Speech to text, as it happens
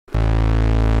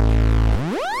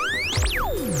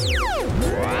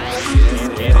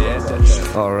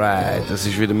Alright, das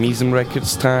ist wieder Mism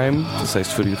Records Time. Das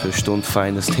heisst für euch eine Stunde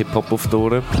feines Hip-Hop auf die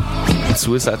Ohren.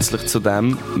 Zusätzlich zu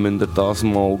dem müsst ihr das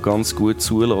mal ganz gut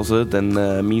zuhören,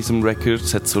 denn Mism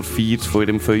Records hat zur Feier von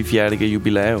ihrem 5-jährigen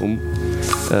Jubiläum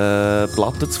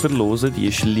Platte zu verlosen. Die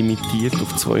ist limitiert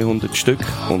auf 200 Stück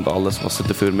und alles, was ihr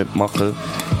dafür mitmachen,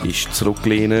 ist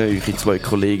zurücklehnen, eure 2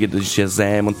 Kollegen, das ist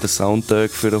Shazam und den Soundtag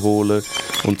für holen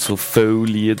und so viele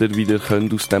Lieder, wie ihr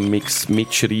könnt aus dem Mix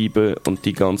mitschreiben und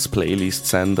die ganze Playlist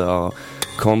senden an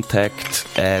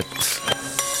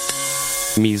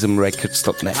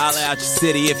contact@mismrecords.net. Holla out your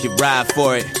city if you ride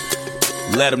for it.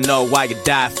 Let them know why you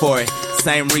died for it.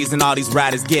 Same reason all these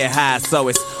riders get high, so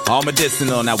it's all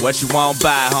medicinal. Now what you won't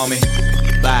buy, homie?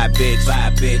 Buy bitch,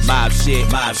 mob shit,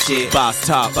 boss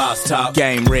talk,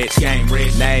 game rich, name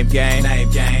gang,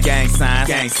 gang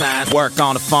signs, work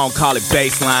on the phone, call it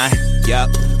baseline,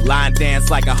 yup, line dance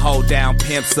like a hold down,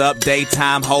 pimps up,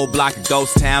 daytime, whole block of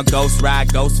ghost town, ghost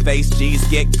ride, ghost face, G's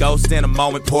get ghost in a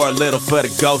moment, pour a little for the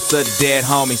ghosts of the dead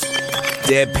homies.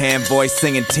 Deadpan voice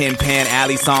singing tin pan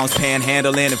alley songs,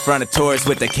 panhandling in front of tourists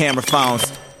with their camera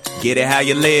phones. Get it how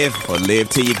you live, or live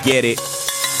till you get it.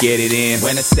 Get it in.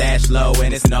 When the stash low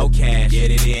and it's no cash.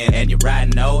 Get it in. And you're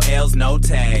riding no L's, no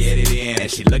tags. Get it in. And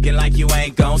she looking like you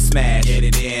ain't gon' smash. Get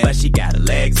it in. But she got her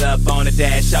legs up on the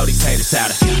dash. Shorty tater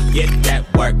souter. Get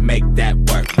that work, make that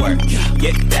work.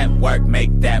 Get that work,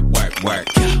 make that work.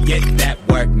 Get that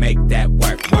work, make that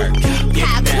work. Get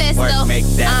that work, make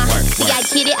that work. See, I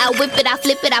get it, I whip it, I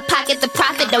flip it, I pocket the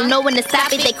profit. Don't know when to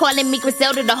stop it. They calling me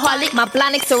Griselda the harlot. My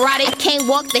blondics erotic. Can't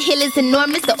walk, the hill is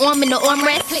enormous. The arm and the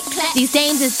armrest. These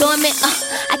dames is dormant.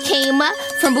 I came up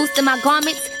from boosting my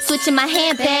garments, switching my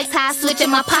handbags, high switching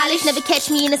my polish. Never catch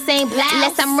me in the same blouse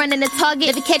unless I'm running a target.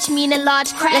 Never catch me in a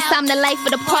large crowd unless I'm the life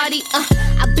of the party.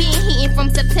 I've been heating from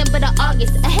September to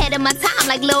August, ahead of my time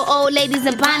like little old ladies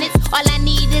in bonnets. All I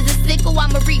need is a sickle,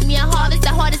 I'ma reap me a harvest. The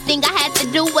hardest thing I had to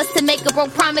do was to make a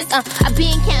broke promise. I've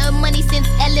been counting money since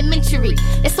elementary.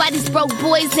 That's why these broke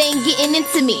boys ain't getting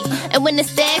into me. And when the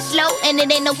stash low and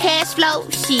it ain't no cash flow,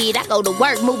 shit, I go to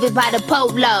work moving by the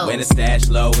polo. When the stash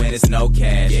low and it's no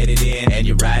cash, get it in. And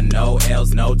you're riding no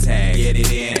L's, no tags, get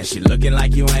it in. And she looking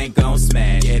like you ain't gon'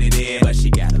 smash, get it in. But she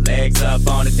got her legs up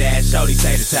on the dash, shorty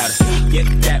tater souter. Get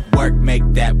that work, make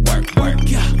that work.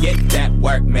 Get that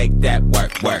work, make that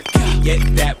work.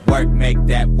 Get that work, make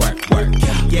that work.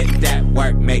 Get that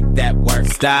work, make that work.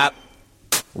 Stop.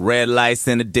 Red lights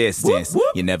in the distance. Whoop,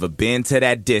 whoop. You never been to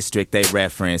that district they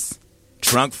reference.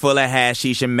 Trunk full of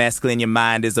hashish and mescaline. Your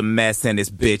mind is a mess and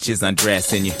this bitch is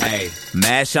undressing you. Hey,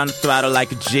 mash on the throttle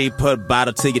like a G. Put a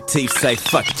bottle to your teeth. Say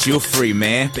fuck it, you free,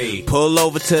 man. Pull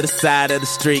over to the side of the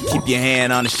street. Keep your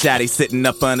hand on the shotty sitting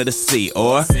up under the seat.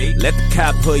 Or let the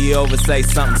cop pull you over. Say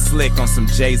something slick on some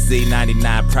Jay-Z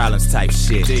 99 Problems type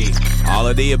shit. All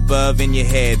of the above in your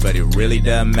head, but it really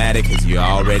doesn't matter cause you're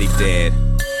already dead.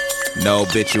 No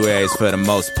obituaries for the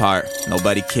most part.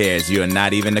 Nobody cares, you are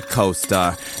not even a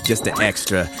co-star. Just an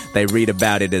extra, they read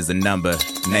about it as a number.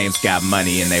 Names got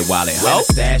money in they wallet. When the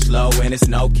stash low and it's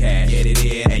no cash, get it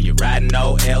in. And you're riding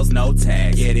no L's, no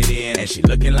tags, get it in. And she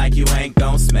looking like you ain't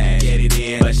gon' smash, get it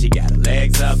in. But she got her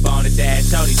legs up on the dash,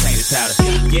 shorty tainted powder.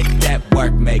 Get that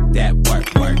work, make that work.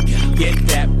 Get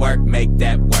that work, make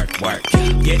that work.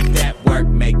 Get that work,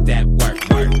 make that work.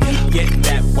 Get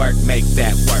that work, make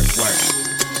that work.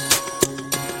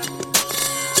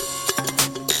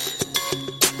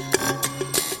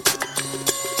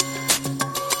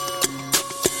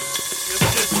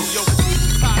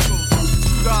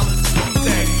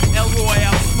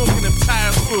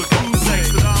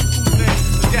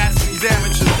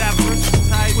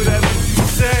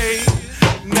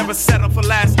 Never settle for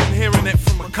last and hearing it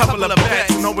from a couple of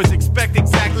vets. And always expect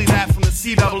exactly that from the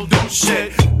C-double do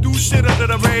shit. Do shit under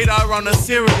the radar on the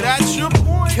serial. That's your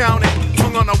point. Count it,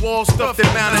 hung on the wall, stuffed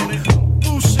and mounted.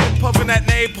 Bullshit, puffing that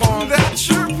napalm. That's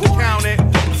your point. Count it,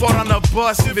 fought on the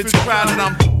bus if it's crowded.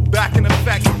 I'm back in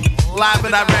effect. Live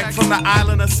and direct from the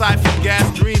island aside from gas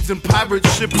dreams and pirate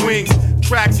ship wings.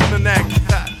 Cracks in the neck.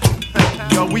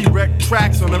 Yo, we wreck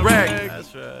tracks on the reg.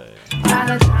 That's right. By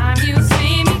the time you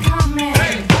see me coming,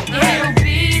 it'll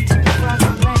be too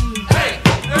fucking late.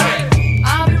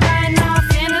 I'll be riding off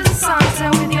into the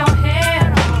sunset with your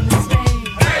head on the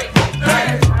stage. By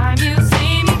the time you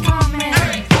see me coming,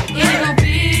 it'll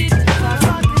be too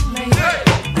fucking late.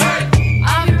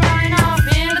 I'll be riding off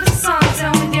into the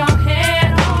sunset with your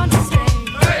head on the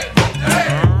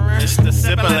stage. Just to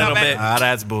sip a little bit. Ah,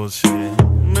 that's bullshit.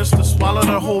 Mr. Swallow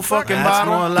the whole fucking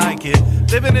bottle. More like it.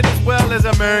 Living it as well as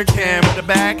American with a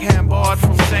backhand barred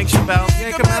from sanction belts.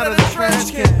 Yank him out of the trash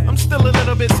can. I'm still a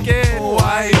little bit scared.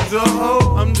 Why the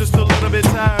hoe? I'm just a little bit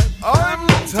tired. I'm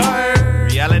tired.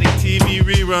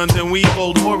 guns and we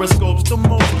hold horoscopes. The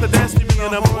most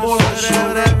pedestrian of horror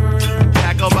show.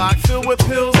 Tackle box filled with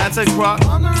pills, that's a crock.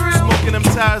 Smoking them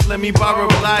tires, let me borrow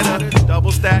a lighter.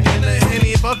 Double stack in the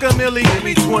Henny, buck a milli, give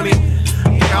me 20.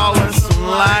 Y'all are some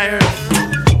liars.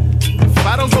 If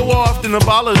I don't go off, then the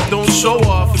ballers don't show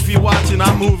off. If you're watching,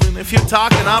 I'm moving. If you're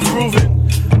talking, I'm proving.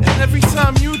 And every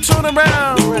time you turn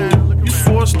around, you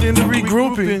forced into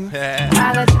regrouping.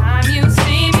 By the time you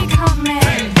see me coming,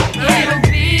 it'll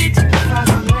be too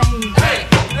fucking late.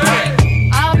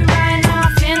 I'll be riding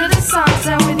off into the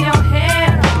sunset with your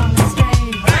head on the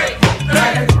stage. By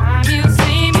the time you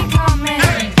see me coming,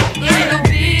 it'll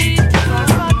be too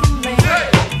fucking late.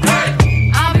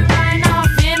 I'll be riding off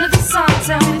into the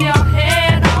sunset with your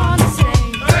head on the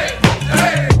stage.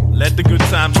 Let the good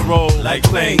times roll like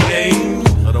playing games.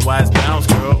 Otherwise, bounce,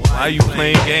 girl. Why you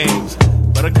playing games?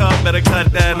 Buttercup, better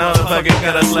cut that motherfucking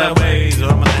gutter slap ways. Or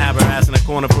I'm gonna have her ass in the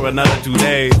corner for another 2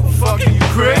 days. Fucking you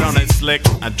crazy? On it slick.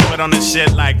 I do it on this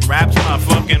shit like rap's my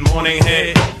fucking morning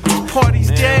hit. Party's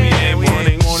dead. We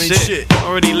ain't morning shit.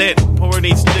 Already lit. Pouring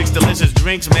these chicks delicious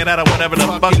drinks made out of whatever the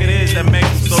fuck it is that makes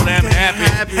them so damn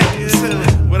happy.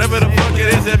 Whatever the fuck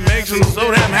it is that makes them so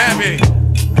damn happy.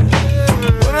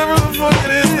 Whatever the fuck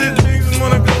it is that makes them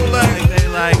wanna go like. They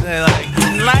like.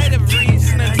 In light of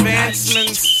recent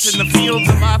advancements in the fields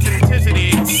of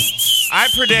authenticity, I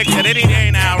predict that any day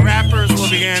now, rappers will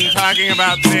begin talking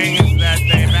about things that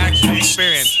they've actually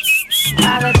experienced.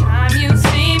 By the time you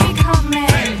see me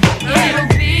coming, it'll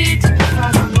be too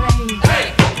fucking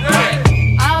late.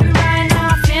 I'll be riding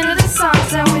off into the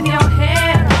sunset with your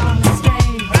head on the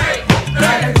stage.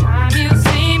 By the time you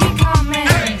see me coming,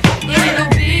 it'll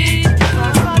be too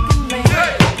fucking late.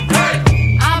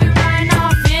 I'll be riding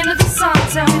off into the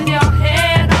sunset with your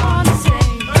head on the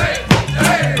stage.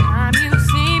 By the time you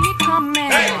see me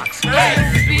coming, it'll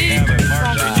be too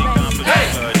fucking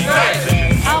late.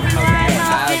 I'll be riding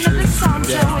off into the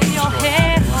sunset with your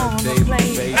head on the plate.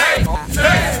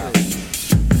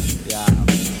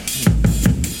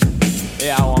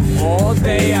 Yeah, I'm all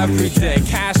day, every day.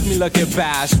 Cash me looking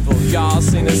bashful. Y'all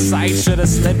seen the sight, should've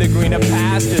slid the greener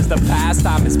pastures. The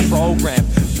pastime is programmed.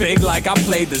 Big like I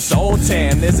played the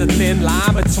Zoltan. There's a thin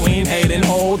line between hate and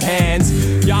hold hands.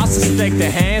 Y'all should stick to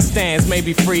handstands,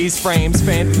 maybe freeze frames.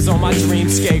 Phantoms on my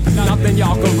dreamscape, nothing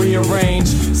y'all can rearrange.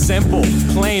 Simple,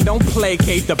 plain, don't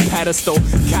placate the pedestal.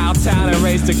 Cowtown and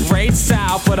raised the great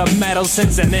South with a medal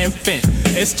since an infant.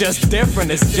 It's just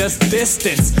different, it's just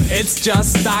distance. It's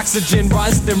just oxygen,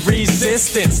 rust and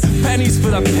resistance. Pennies for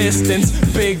the pistons,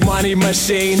 big money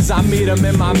machines. I meet them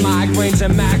in my migraines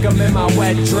and mac them in my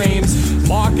wet dreams.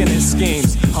 Marketing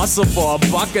schemes, hustle for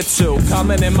a buck or two.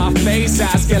 Coming in my face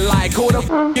asking like, who the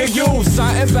f*** you?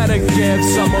 Something better give,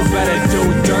 someone better do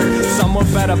dirt. Someone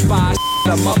better buy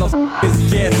the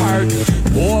motherfuckers get hurt.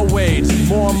 War waged,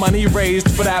 more money raised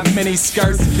for that mini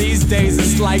skirt. These days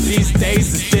it's like these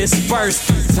days is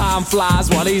dispersed. Time flies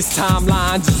while these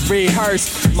timelines is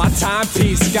rehearsed. My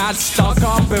timepiece got stuck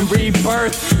up in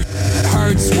rebirth. It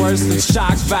hurts worse than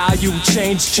shock value.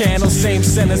 Change channel, same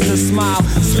sinister smile.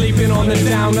 Sleeping on the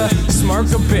downer,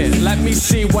 smirk a bit. Let me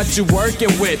see what you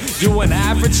working with. You an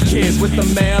average kid with the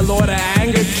mail order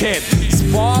anger kit.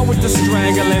 Spar with the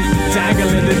strangling,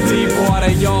 dangling the deep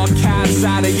water. Y'all cats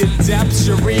out of your depths,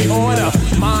 you reorder.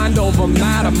 Mind over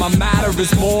matter, my matter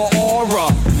is more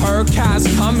aura. Her cats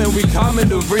coming, we coming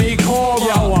to record.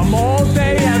 Yo, I'm all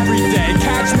day, every day.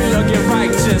 Catch me looking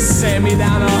righteous. Send me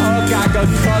down a hook, I could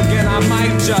cook and I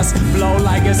might just blow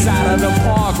like it's out of the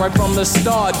park. Right from the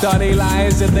start, dirty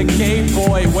lions at the gate,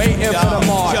 boy, waiting for the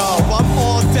march. Yo, I'm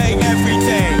all day, every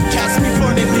day. Catch me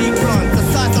burning leaf blunts, the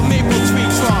size of maple tree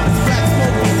trunks. Rat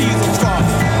smoke from diesel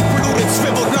trucks, polluted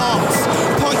shriveled lungs.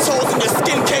 Punch holes in your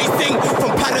skin casing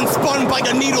from pattern spun by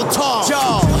your needle tongue.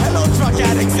 Yo, hello drug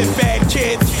addicts and bad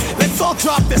kids. Let's all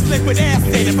drop this liquid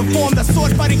acid and perform the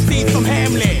sword fighting scene from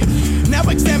Hamlet. Now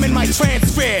examine my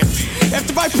transcript.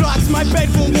 After I blotch my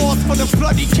bedroom walls for the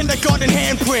bloody kindergarten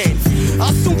handprints,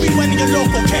 I'll soon be running a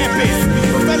local campus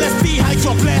with LSD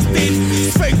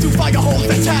hydroblasted straight through fire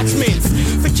hose attachments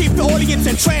to keep the audience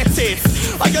entranced.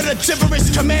 I got a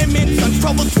gibberish commandments on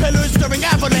troubled pillars during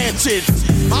avalanches.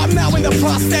 I'm now in the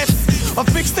process of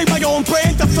fixing my own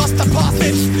brand of trust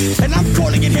deposits, and I'm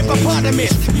calling it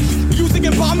hippopotamus. Using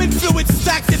embalming fluid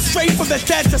stacked it straight from the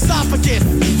dead's esophagus.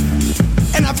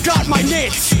 And I've got my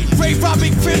niche. Grave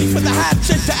robbing cribs with a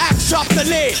hatchet to axe chop the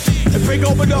lid and bring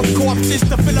over enough corpses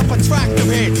to fill up a tractor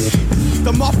hitch.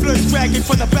 The muffler's dragging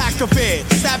for the back of it.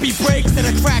 Savvy brakes and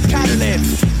a cracked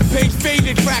catalyst. Paint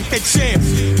faded, cracked the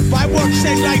chips. My work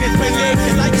shed light has been lit,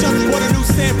 and I just bought a new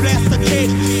sandblaster kit.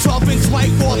 12-inch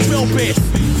whiteboard drill bit.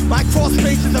 My I cross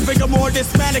spaces to figure more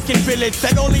this mannequin village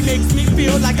that only makes me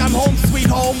feel like I'm home sweet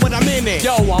home when I'm in it.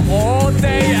 Yo, I'm all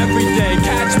day, every day.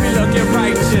 Catch me looking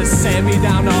righteous. Send me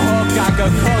down the hook, I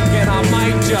could cook and I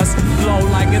might just blow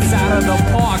like it's out of the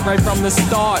park right from the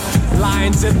start.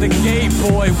 Lions at the gate,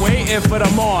 boy, waiting for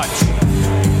the march.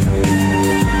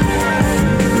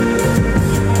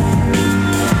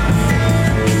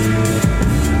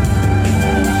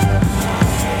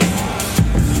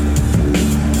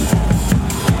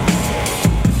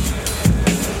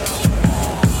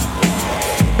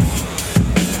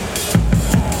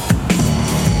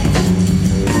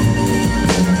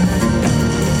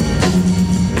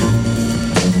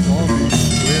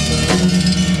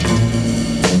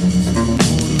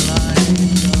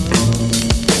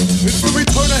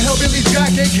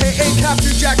 aka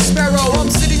Captain Jack Sparrow. I'm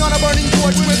sitting on a burning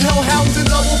porch with hellhounds and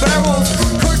double barrels.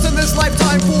 Cursed in this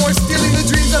lifetime for stealing the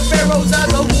dreams of pharaohs.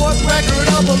 As a war record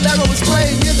of Bolero is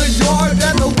playing in the yard,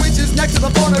 and the witch is next to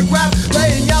the phonograph,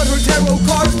 laying out her tarot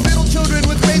cards. Little children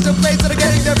with razor blades that are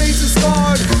getting their faces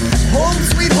scarred. Home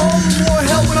sweet home, more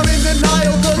hell when I'm in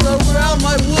denial. Cause around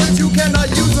my woods you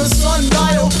cannot use a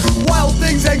sundial. Wild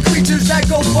things and creatures that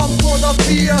go bump for the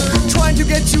fear, trying to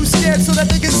get you scared so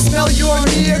that they can smell your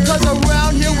near. Cause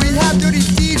around here we have dirty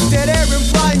deeds, dead air and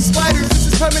flying spiders. This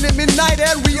is permanent midnight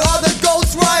and we are the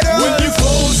Ghost Riders. When you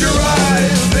close your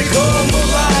eyes, they come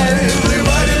alive, they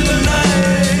ride in the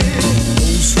night.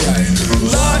 Ghost Riders.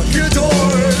 Lock your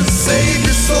doors, save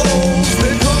your souls,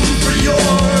 they come for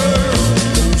yours.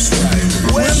 Ghost Riders.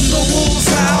 When the wolves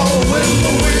howl, when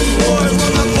the wind roars,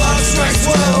 when the clock strikes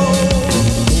 12.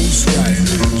 Ghost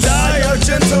Riders. Die are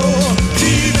gentle,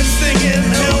 keep it stinging,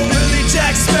 Hail Millie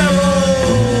Jack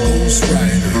Sparrow. Ghost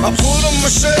Riders. I put on my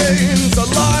shades, I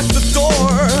lock the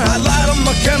door, I light on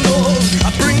my candles,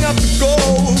 I bring out the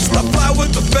ghost, I fly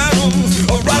with the phantoms,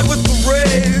 I ride with the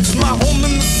rays. My home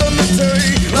in the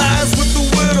cemetery lies with the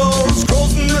widows,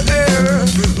 crows in the air,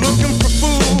 looking for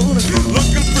food,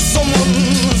 looking for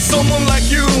someone like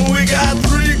you. We got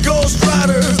 3 Ghost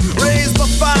Riders, raised by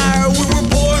fire. We were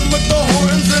born with the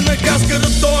horns and the casket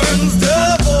of thorns.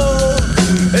 Devil,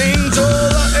 angel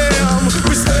I am,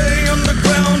 we stay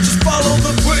underground, just follow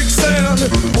the quicksand.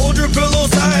 Hold your pillows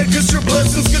tight, kiss your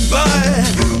blessings goodbye.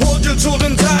 Hold your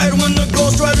children tight when the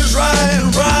Ghost Riders ride,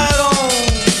 ride on.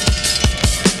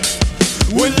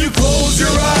 When you close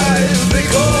your eyes, they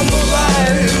come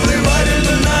alive, they ride in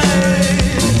the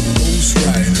night. Ghost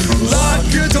Riders. Lock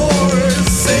your doors,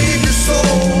 save your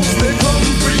souls, they come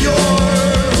for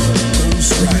yours.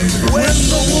 Ghost Riders. When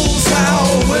the wolves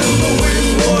howl, when the wind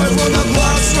roars, when the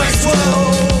clock strikes 12.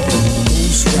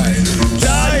 Ghost Riders.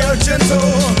 Die are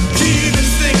gentle, keep it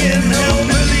singing, Hail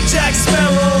Millie Jack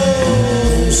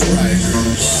Sparrow. Ghost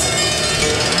Riders.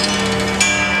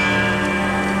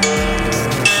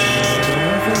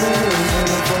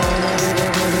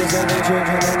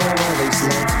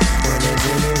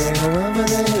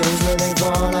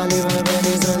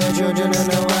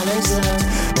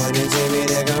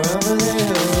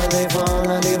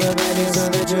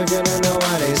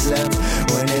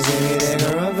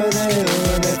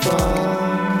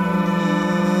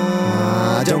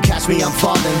 Don't catch me, I'm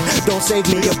falling. Don't save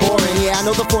me, you're boring. Yeah, I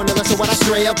know the formula, so when I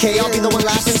stray, okay, I'll be the one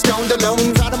last and stoned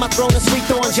alone. Proud of my throne of sweet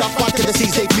thorns, y'all flock to the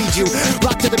seas, they feed you.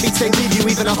 Rock to the beats, they leave you.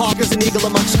 Even a hawk is an eagle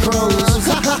amongst crows.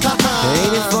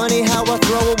 Ain't it funny how I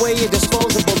throw away a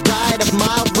disposable diet of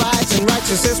mild rights and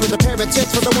righteousness with a pair of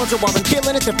tits for the ones who aren't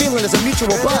feeling it? The feeling is a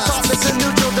mutual buzz. It's a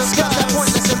neutral disguise. That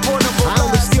pointless and portable. I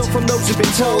only steal from those who've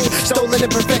been told. Stolen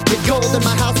and perfected gold. In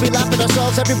my house, we laugh at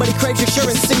ourselves. Everybody craves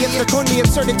assurance. See it, the corn we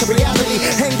insert into reality.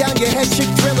 Hang down your head, chick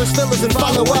thrillers, fillers, and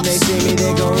follow-ups. When they see me,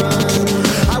 they go run.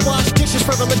 I wash dishes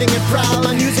for a living and proud.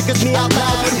 My music is me out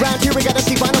loud. Round here we got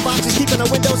empty vinyl boxes, keeping our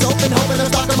windows open. Hoping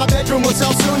the stock in my bedroom will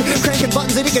sell soon. Cranking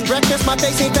buttons and eating breakfast. My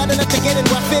face ain't fat enough to get in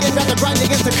where I fit in. Rather grind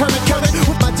against the current.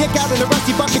 With my dick out in a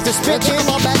rusty bucket to spit in.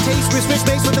 All bad taste, we switch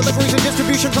base with deliveries and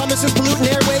distribution. Promises polluting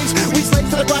airwaves. We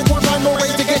slaves to the grind, won't find more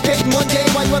ways to get paid in one day.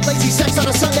 Why you want lazy sex on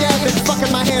a Sunday? I've been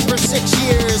fucking my hand for 6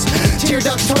 years. Tear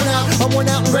ducts torn out, I'm worn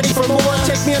out and ready for more.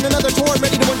 Take me on another tour,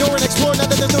 ready to endure and explore. Now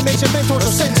that there's no nation mentors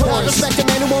or centaurs. I respect a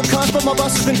man who won't cuss, but my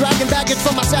bus has been dragging baggage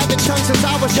from my savage tongue since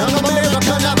I was young. I'm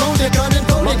American, I've owned it, gun and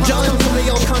voted. John from the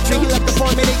old country, he left the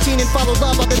farm at 18 and followed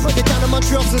love. I've been putting it down in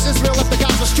Montreal since Israel left the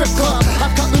Gaza strip club.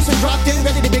 I've cut loose and dropped in,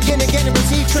 ready to begin again and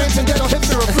receive transcendental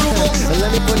hipster approval.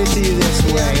 Let me put it to you this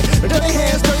way: dirty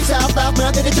hands, dirty south, loud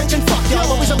mouth, and attention. Fuck y'all,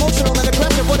 always emotional and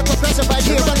aggressive. What a progressive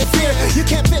idea, running fear. You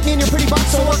can't fit me in your pretty box,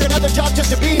 so work another job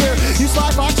just to be here. You sly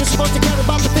fox, you're supposed to care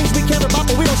about the things we care about,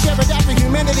 but we don't share it after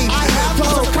humanity. I have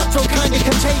so cutthroat, kinda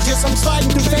contagious. I'm sliding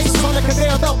through faces on a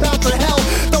conveyor belt bound for hell,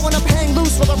 throwing up hang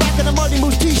loose with a rocking a Marty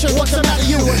Moose t-shirt. What's the matter,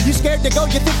 you? You scared to go?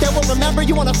 You think they will remember?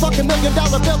 You want a fucking $1 million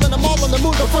bill and them all on the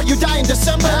moon before you die in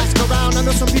December? Ask around, I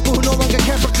know some people who no longer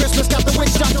care for Christmas. Got the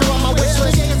witch doctor on my wish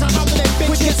list.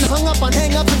 Quit getting hung up on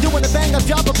hang-ups and doing a bang-up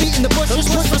job of beating the bush. Just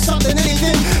push for something,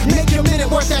 anything. Make your minute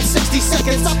worth that 60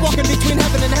 seconds. Stop walking between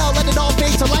heaven and hell. Let it all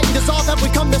fade to light and dissolve. Have we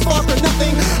come this far for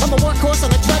nothing? I'm a workhorse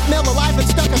on a treadmill, alive and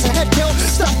stuck as a head kill.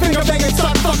 Stop finger banging,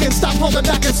 stop fucking, stop holding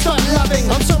back and start loving.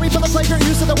 I'm sorry for the flagrant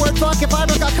use of the word fuck. If I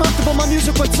ever got comfortable, my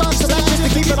music would suck. So that's just to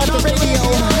keep it off the radio.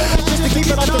 Just to keep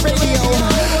it off the radio.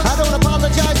 I don't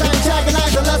apologize, I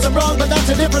antagonize unless I'm wrong, but that's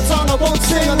a different song I won't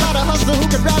sing. A lot of hustler who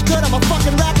can rap good. I'm a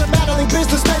fucking rapper battling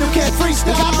businessmen who can't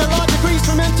freestyle. Got their law degrees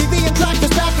from MTV and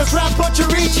practice backless rap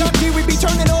butchery. Chucky, we'd be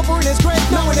turning over in his grave,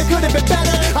 knowing it could have been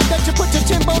better. I bet you put your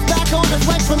Timbos back on and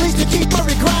flex release to keep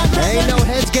Murray crime. Ain't no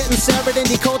heads getting severed.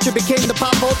 Indie culture became the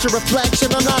pop culture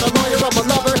reflection. I'm not a lawyer, I'm a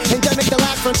lover. Endemic, the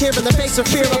last frontier in the face of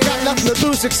fear. I've got nothing to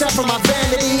lose except for my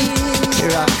vanity.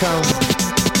 Here I come.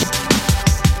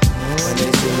 When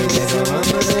they see me, they go run,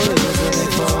 but they lose when they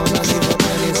fall. I leave up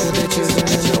pennies to the children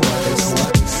and the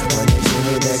waters. When they see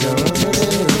me, they go run, but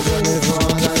they lose when they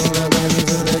fall. I leave up pennies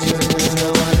to the children and the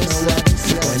waters.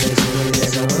 When they see me, they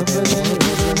go run, but they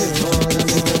lose when they fall. I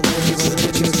leave up pennies to the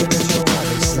children and the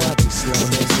waters. When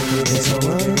they see me, they go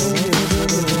run, but they lose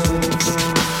when they fall.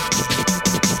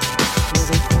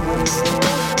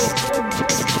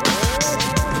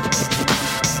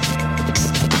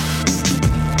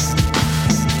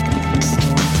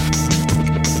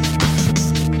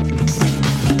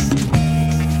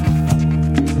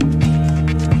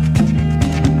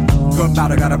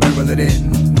 Gunpowder, gotta barrel it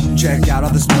in. Check out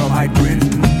all the smell might grin.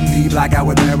 Me black out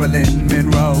with Marilyn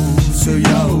Monroe. So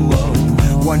yo,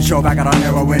 one show back out on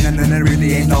heroin, and then it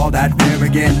really ain't all that fair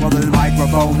again. Well, the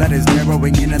microphone that is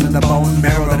narrowing in, and then the bone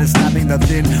marrow that is snapping the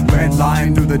thin red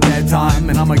line through the dead time.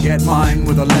 And I'ma get mine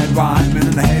with a lead rhyme, and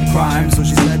then the head crime. So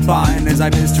she said fine as I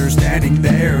missed her standing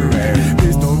there.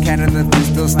 Pistol cannon, the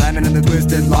pistol slamming, and the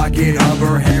twisted locket of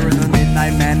her hair. And the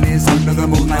midnight madness under the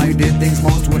moonlight, you did things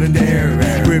most wouldn't dare.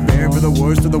 Prepare for the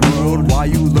worst of the world while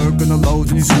you lurk in the lows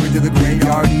and you scurry to the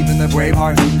graveyard. Even the brave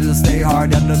heart seems to stay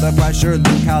hard under the pressure.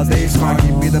 Look how they smart.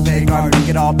 Give me the pay card, make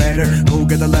it all better. Go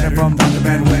get the letter from Dr.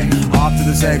 Benway. Off to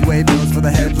the Segway, bills for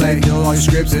the head play. Kill all your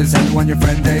scripts and send everyone your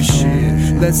friend day.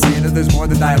 Shit, let's see that there's more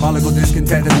than diabolical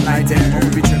discontent in the night air.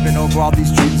 We'll be tripping over all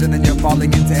these dreams and then you're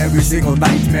falling into every single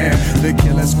nightmare. The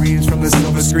killer screams from the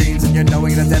silver screens and you're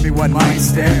knowing that everyone might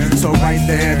stare. So right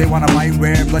there, they wanna bite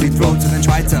rare bloody throats and then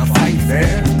try to fight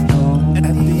fair.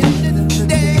 At the end of the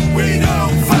day, we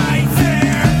don't fight fair.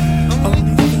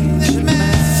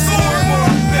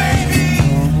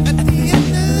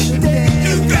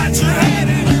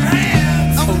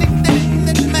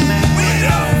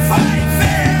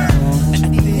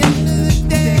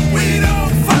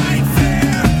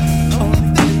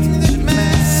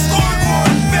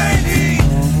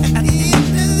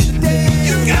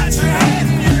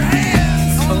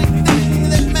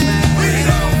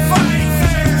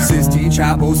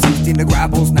 Chapel, 16 to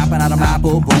grapple, snapping out a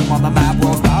apple, put him on the map,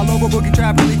 well, style over boogie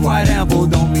trap, really quite ample,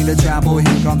 don't mean to trample,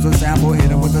 here comes a sample,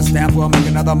 hit him with a stamp, we'll make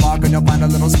another mark, and you'll find a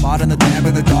little spot in the damp,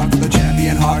 in the dark, with the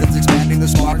champion heart, it's expanding the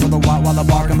spark, with the white while the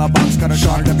bark on the box, got a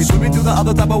shark, that be swimming through the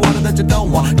other type of water that you don't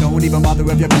want, don't even bother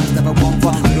if your best ever won't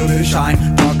fall, a little bit of shine,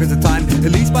 dark as the time,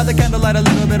 at least by the candlelight, a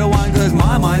little bit of wine, cause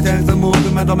my mind tends to move,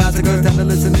 the mental massacres tend to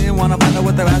listen in, wanna find out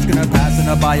what they're asking, they're passing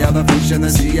up by other fish in the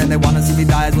sea, and they wanna see me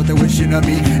die is what they're wishing of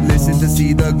me, listen to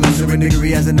see the glycerin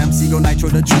degree as an MC go nitro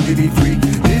to truly be free.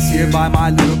 This year by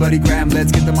my little buddy Graham,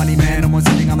 let's get the money man. And we're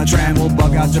sitting on the tram, we'll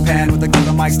bug out Japan with a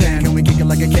killer mic stand. Can we kick it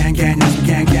like a can? Yes we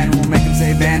can. We'll make him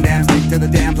say Van Damme, stick to the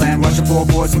damn plan. Rush a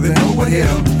 4-4 so they know what hit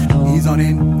him. He's on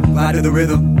in, glide to the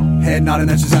rhythm. Head nodding,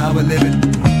 that's just how we're living.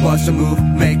 Bust a move,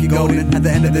 make it golden. At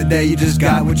the end of the day, you just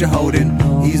got what you're holding.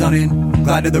 He's on in,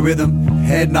 glide to the rhythm.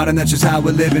 Head nodding, that's just how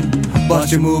we're living.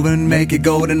 Bust your move and make it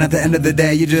golden. At the end of the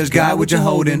day, you just got what you're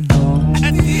holding.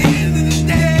 At the end of the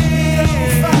day,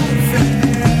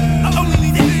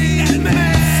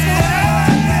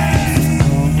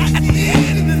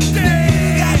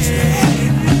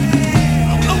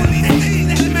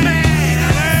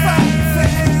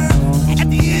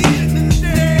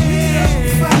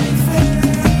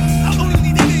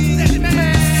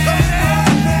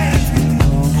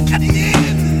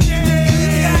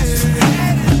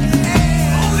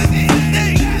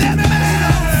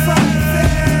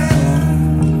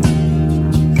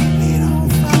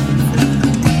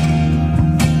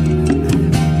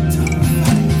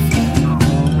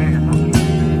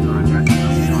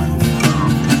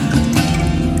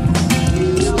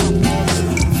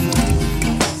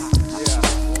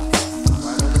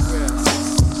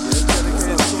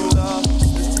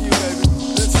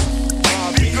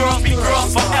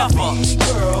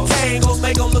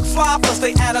 fly, plus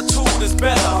they attitude is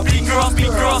better. Be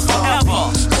girls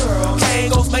forever.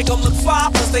 Angles make them look fly,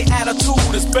 plus they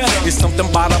attitude is better. It's something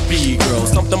about a B-girl,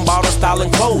 something about her style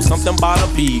and clothes, something about a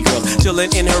B-girl.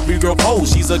 Chillin' in her B-girl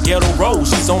pose, she's a ghetto rose,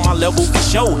 she's on my level for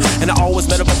show. And I always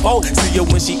met her before, see her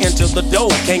when she enters the door.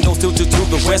 Can't go still to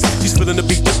the west, she's feeling the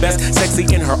beat the best. Sexy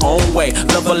in her own way,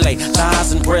 love her lay,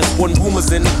 thighs and breasts. One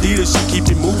Pumas and Adidas, she keep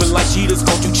it moving like cheetahs.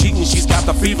 Don't you cheating, she's got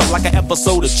the fever like an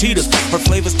episode of Cheetahs. Her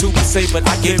flavor's to be safe, but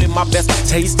I give it my best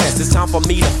taste test. It's time for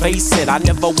me to face it, I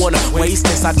never wanna waste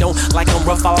this. I don't like them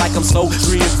rough, I like them slow,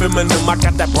 green and feminine. I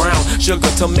got that brown sugar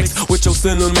to mix with your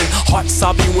cinnamon. Hearts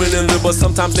I be winning, but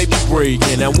sometimes they be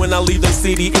breaking. And when I leave the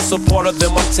city, it's a part of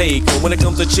them I'm taking. When it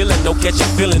comes to chillin', don't catch your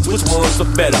feelings, which ones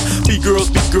are better? Be girls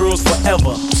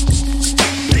forever.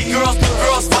 Be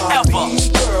girls forever.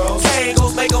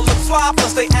 Angles make them look fly,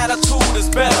 plus they attitude is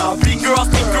better. Be girls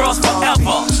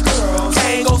forever.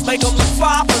 Angles make them look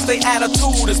fly, plus they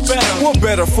attitude is better. What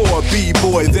better for a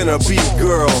B-boy than a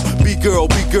B-girl?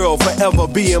 B-girl, forever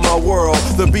be in my world.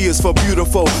 The B is for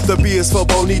beautiful, the B is for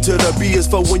bonita, the B is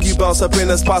for when you bounce up in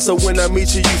a spot. So when I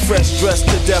meet you, you fresh, dressed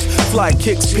to death. Fly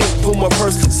kicks, pink, pull my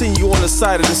purse. See you on the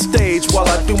side of the stage while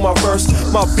I do my verse.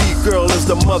 My B-girl is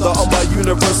the mother of my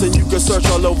universe, and you can search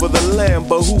all over the land,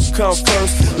 but who comes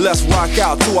first? Let's rock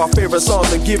out to our favorite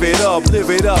songs and give it up, live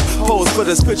it up. Pose for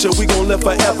this picture, we gon' live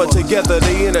forever together.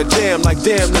 They in a jam like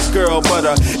damn, this girl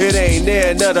butter. It ain't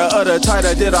there, none other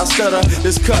tighter did I stutter.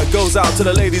 This cut goes out to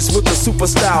the ladies with the super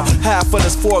style. Half of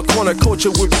this four-corner culture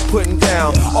we be putting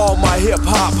down. All my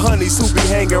hip-hop honeys who be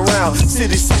hanging around.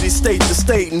 City, state to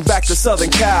state, and back to Southern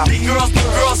Cal. Be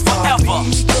girls forever.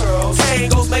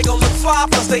 Angles make them look fly,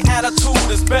 plus they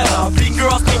attitude is better. Be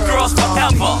girls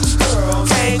forever.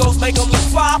 Angles make them look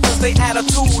fly, plus they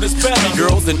attitude is better. Be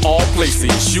girls in all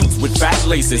places, shoes with fat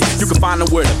laces. You can find her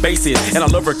where the base is, and I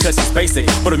love her cause she's basic,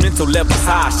 but her mental level's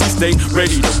high. She stay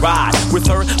ready to ride. With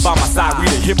her by my side, we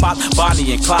the hip-hop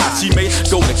Bonnie and Clyde. She may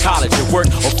go to college and work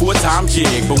a full-time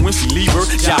gig, but when she leave her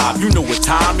job, you know what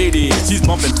time it is. She's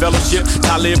bumping Fellowship,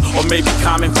 Talib, or maybe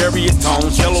Common. Various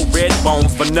tones, yellow, red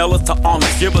bones, vanilla to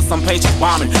almonds. Give her some patience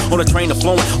bombing on a train of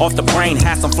flowing off the brain.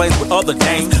 Had some flames with other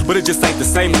dames, but it just ain't the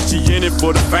same when she in it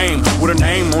for the fame. With her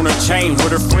name on her chain,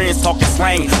 with her friends talking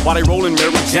slang while they rolling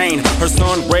Mary Jane. Her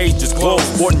son raised his clothes,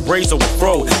 sporting braids over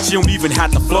fro. She don't even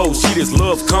have to flow, she just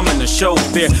love coming to show.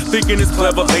 They're thinking it's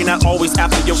clever, they not always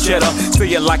after your cheddar.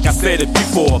 Say it like I said it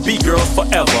before, be girls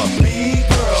forever. Be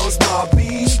girls, my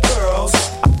B girls.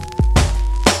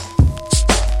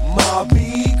 My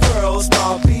B girls,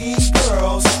 my B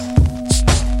girls.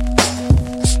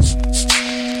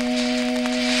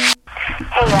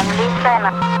 Hey, I'm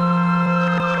Lisa.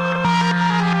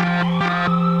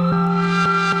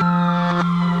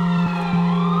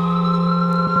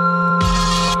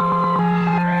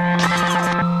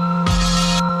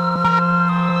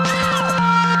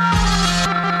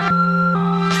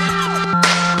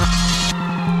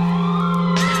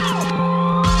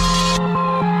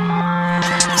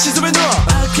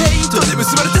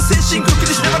結ばれた精神国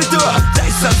にしながらと第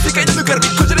三世界の向からび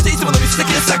っこじゃれていつもの水先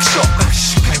な作所握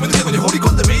手買い物カゴに放り込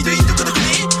んだメイドインどこの国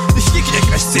悲劇だけ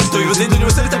が出演という前途に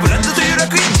押されたブランドという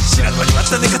楽園知らぬ間に割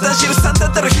ったね片足のさんだ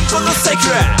ったら貧困のサイク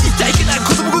ル痛いけな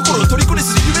子供心を虜に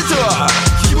する夢と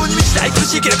希望に満ちた愛くる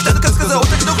しいキャラクターの数々はオ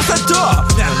タクの子さんと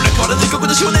何ら変わらぬ異国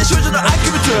の少年少女の悪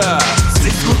夢と絶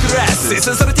望から生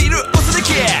産されているオスだ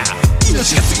け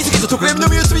命が次々と常闇の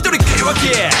身を摘み取りかよわ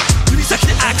け指先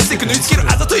でアクセク縫い付ける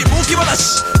あざとい儲け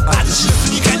話私のス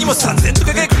ニーカーにも三千と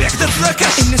輝く役立つ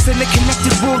証 In this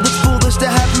interconnected world it's foolish to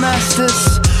have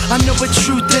masters I know what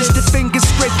truth is, the fingers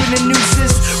scraping the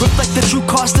nooses reflect the true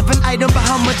cost of an item, but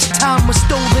how much time was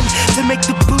stolen to make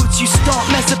the boots you start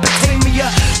Mesopotamia.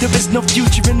 There is no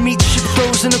future in meat shit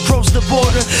frozen across the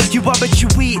border. You are what you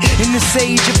eat in this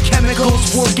age of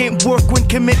chemicals. Work ain't work when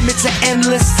commitments are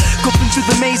endless. Going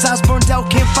through the maze, I was burned out,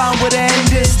 can't find where the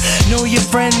end is. Know your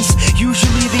friends,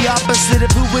 usually the opposite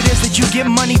of who it is that you get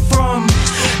money from.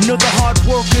 Know the hard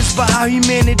workers, but how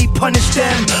humanity punished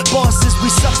them. Bosses, we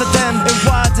suffer them, and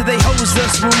why do they hose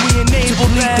us when we enable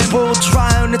them? The world dry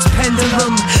on its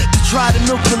pendulum to try to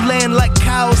milk the land like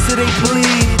cows so they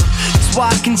bleed. That's why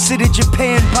I consider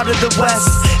Japan part of the West.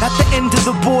 At the end of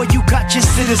the war, you got your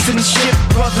citizenship,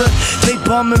 brother. They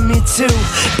bombing me too,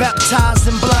 baptized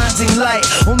in blinding light.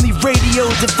 Only radio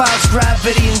defies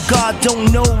gravity, and God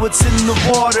don't know what's in the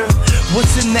water,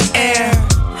 what's in the air.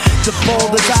 The ball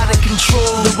is out of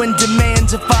control, and when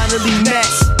demands are finally met,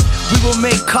 we will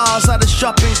make cars out of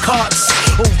shopping carts,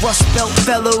 or Rust Belt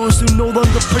fellows who no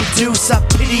longer produce. I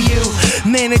pity you,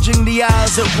 managing the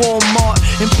aisles at Walmart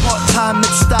and part-time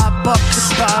at Starbucks.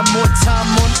 To buy more time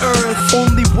on earth,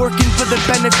 only working for the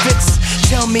benefits.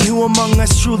 Tell me who among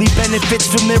us truly benefits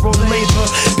from their own labor.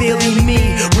 Barely me,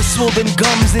 with swollen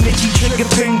gums and itchy trigger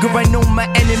finger. I know my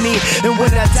enemy, and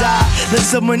when I die, let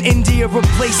someone India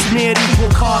replace me at equal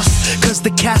cost. Cause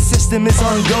the caste system is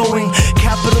ongoing.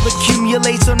 Capital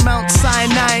accumulates on Mount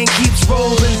Sinai and keeps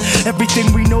rolling.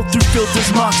 Everything we know through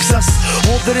filters mocks us.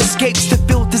 All that escapes the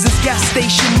filters is gas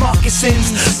station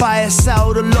moccasins. Buy us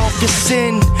out or lock us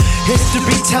in.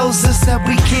 History tells us that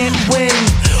we can't win.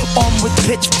 Armed with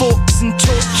pitchforks and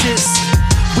torches,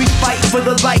 we fight for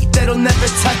the light that'll never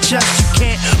touch us.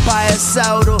 You can't buy us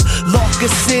out or lock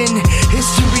us in.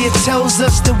 History, it tells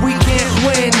us that we can't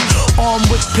win. Armed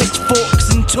with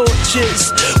pitchforks and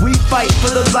torches, we fight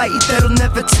for the light that'll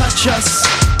never touch us.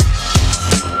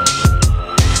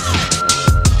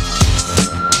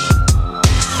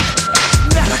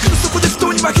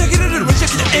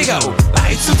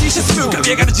あいつの T シャツに浮かび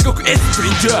上がる地獄 S プリ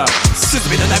ンタースズ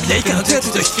メの涙以下の手当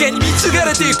てと引き換えに貢が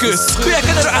れていく健や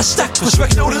かなる明日腰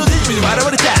巻きの俺のデニムにも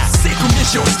現れた成功現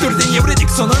象一人で破れてい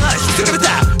くその穴に引き裂かれ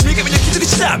た女神の傷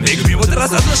口だ恵みをもたら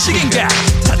すはずの資源が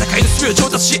戦いの術を調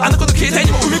達しあの子の携帯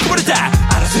にも埋め込まれた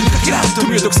争いのかけら富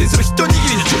を独占する一握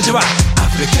りの長者は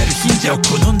溢れ返る貧者を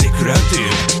好んで食らうとい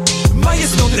う毎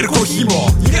朝飲んでるコーヒーも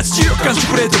2月14日のチ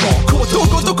ョコレートもこう投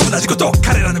稿と同じこと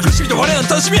彼らの苦しみと我らの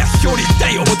楽しみは表裏一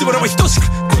体表裏も等しく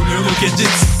この世の現実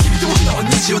君と僕の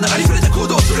日常のありふれた行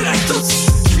動それら一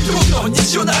つ君と僕の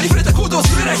日常のありふれた行動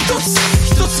それら一つ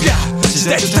一つが時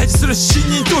代と対峙する信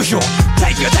任投票大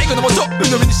義が大義のもと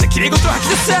鵜呑みにした綺麗事を吐き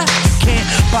出すさ Can't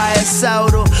buy us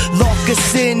out or lock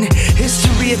us in.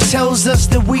 History, it tells us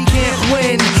that we can't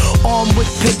win. Armed with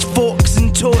pitchforks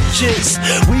and torches,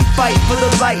 we fight for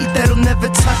the light that'll never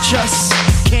touch us.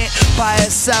 Can't buy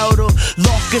us out or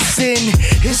lock us in.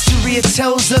 History, it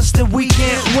tells us that we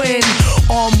can't win.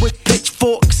 Armed with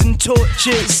pitchforks and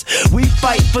torches, we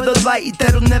fight for the light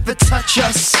that'll never touch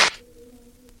us.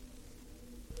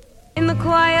 In the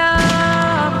quiet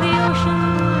of the ocean,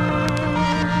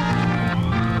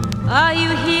 are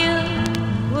you here?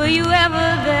 Were you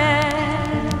ever there?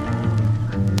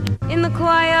 In the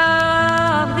quiet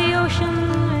of the ocean,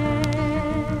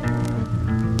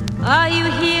 are you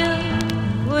here?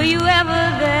 Were you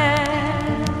ever there?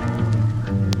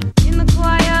 In the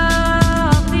quiet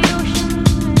of the ocean,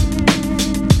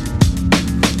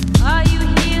 are you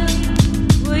here?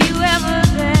 Were you ever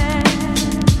there?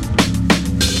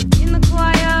 In the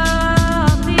quiet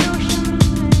of the ocean,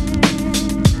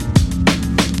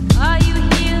 are you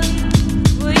here?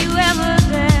 Were you ever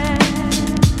there?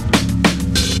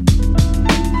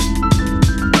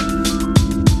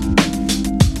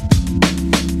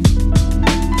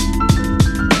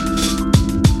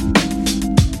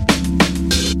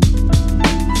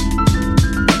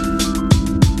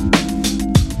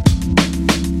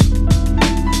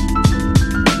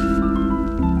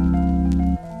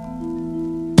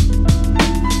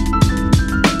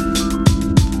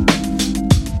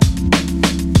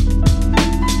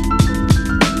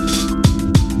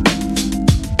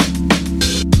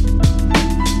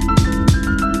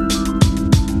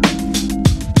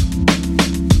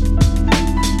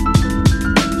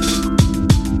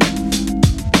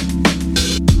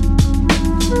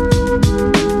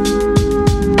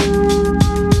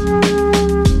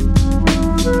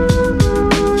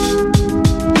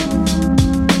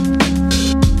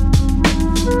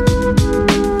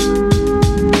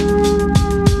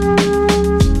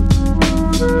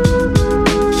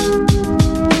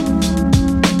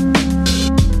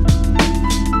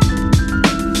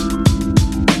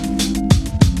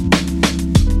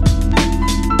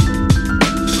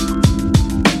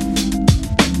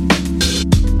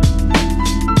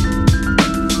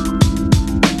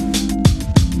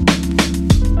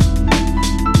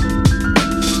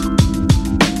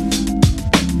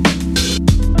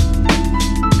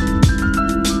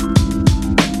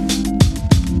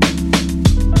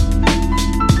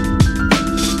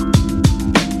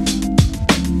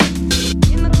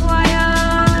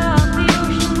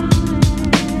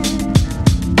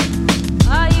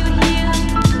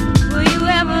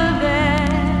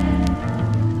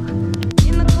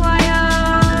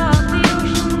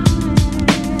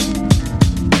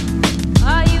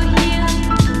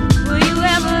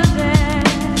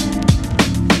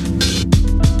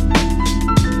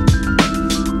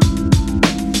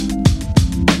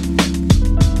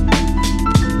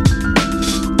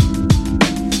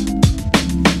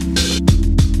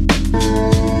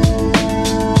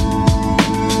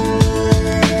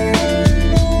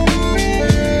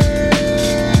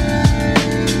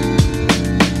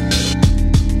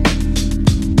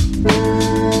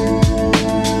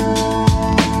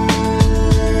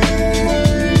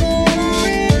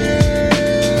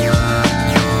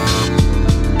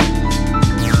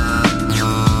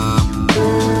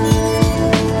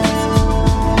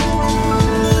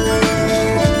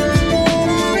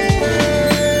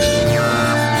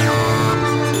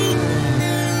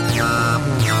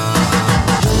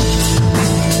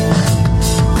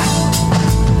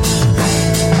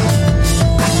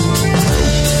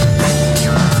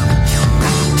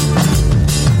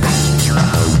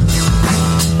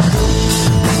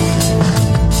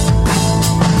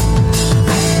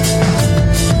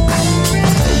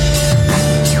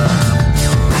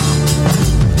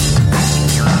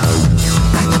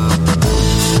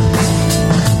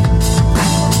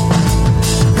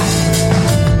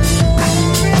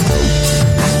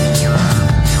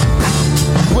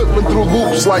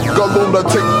 like a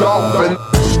lunatic dolphin.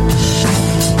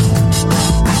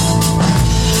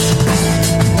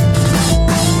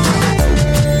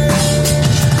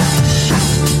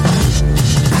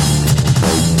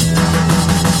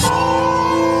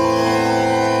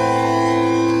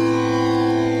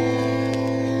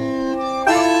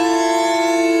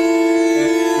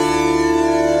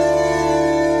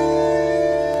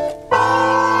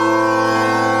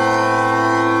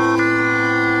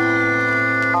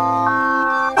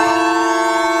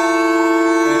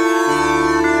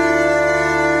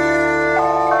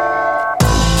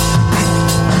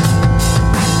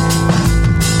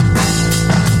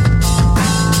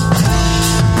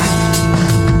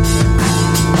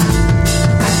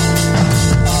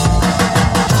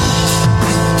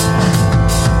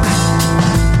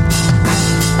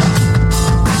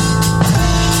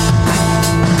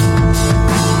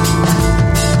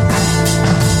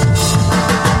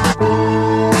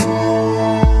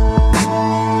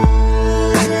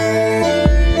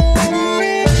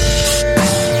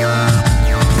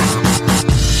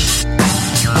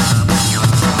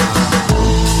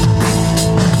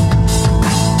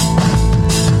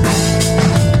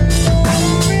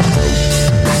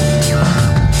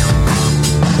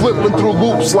 Flipping through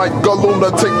loops like a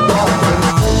lunatic dolphin.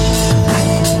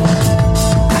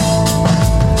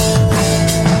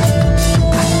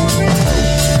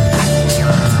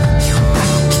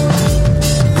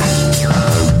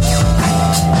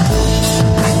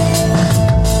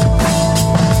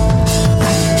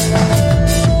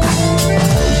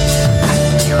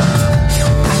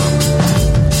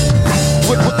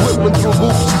 Flipping through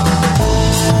loops.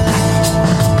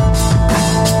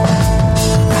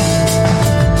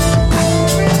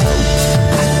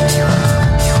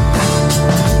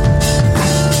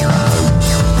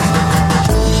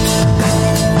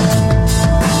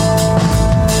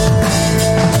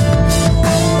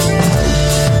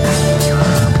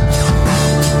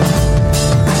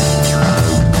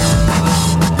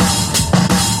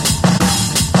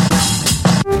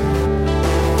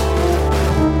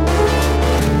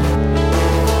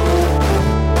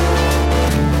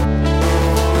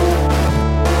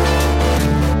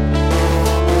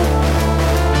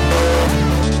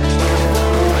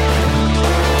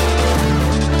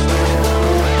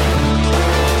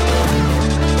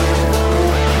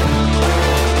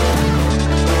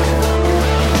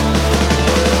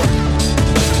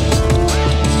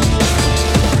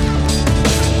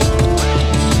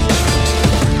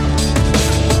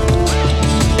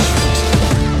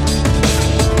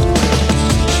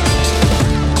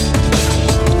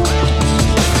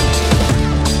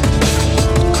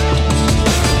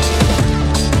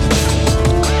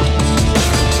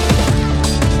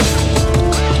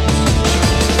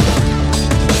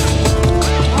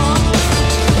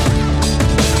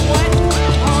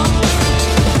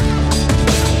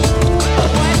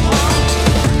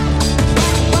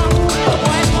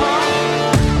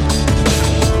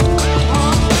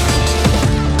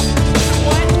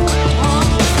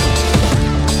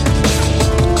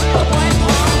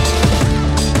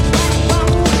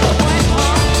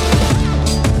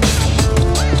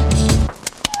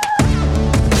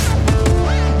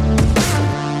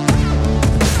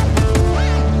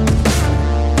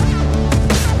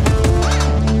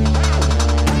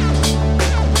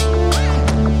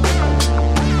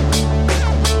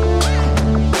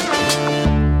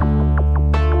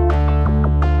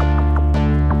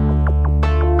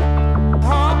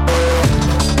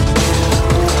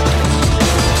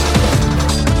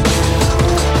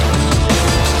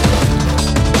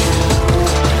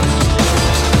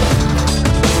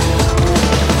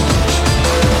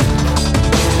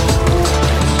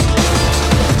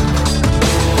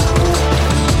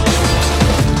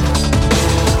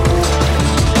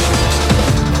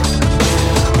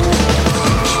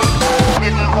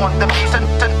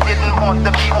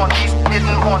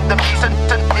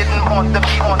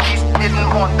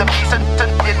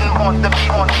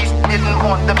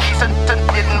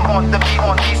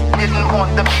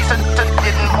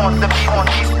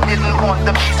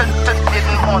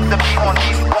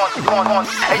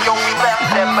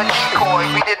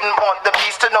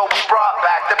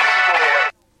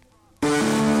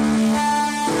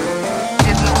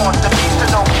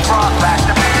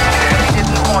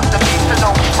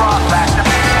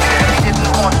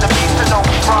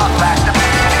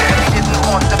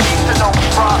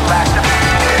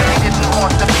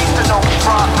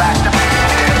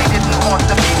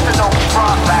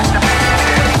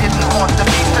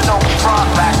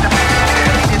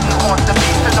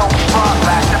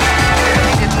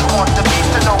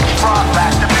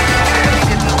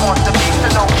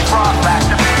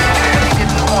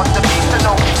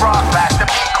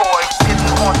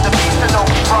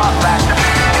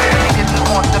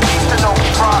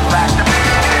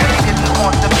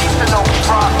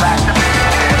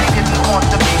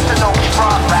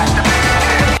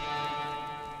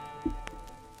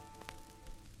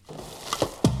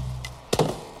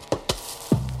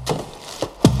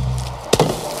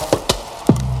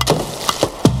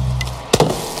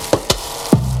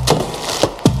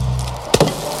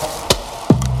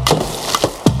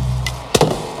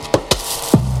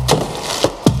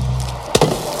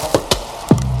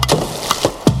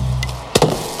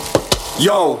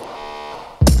 Yo!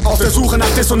 Auf der Suche nach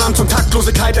Dissonanz und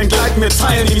Taktlosigkeit entgleiten mir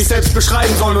Zeilen, die mich selbst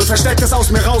beschreiben sollen und Verstecktes aus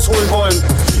mir rausholen wollen.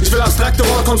 Ich will abstrakte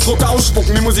Wortkonstrukte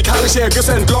ausspucken, mir musikalische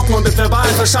Ergüsse entlocken und mit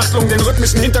verbalen Verschachtelungen den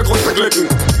rhythmischen Hintergrund beglücken.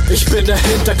 Ich bin der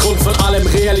Hintergrund von allem,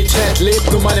 Realität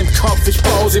lebt nur meinem Kopf, ich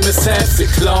baue sie mir selbst, sie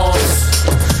Klaus.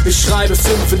 Ich schreibe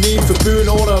Symphonien für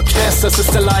Bühne oder Orchester, es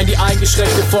ist allein die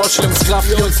eingeschränkte Vorstellungskraft,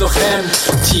 die uns noch hemmt.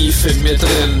 Tief in mir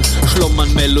drin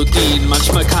schlummern Melodien,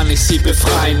 manchmal kann ich sie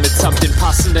befreien mitsamt den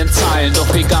passenden Zeilen,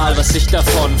 doch egal was ich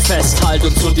davon festhalte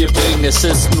und zu dir bringe, es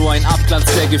ist nur ein Abglanz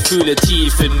der Gefühle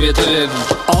tief in mir drin.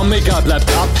 Omega bleibt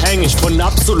abhängig von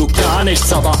absolut gar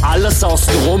nichts, aber alles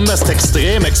außenrum ist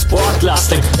extrem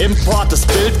exportlastig. Import ist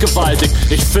bildgewaltig,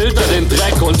 ich filter den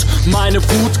Dreck und meine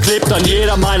Wut klebt an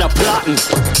jeder meiner Platten.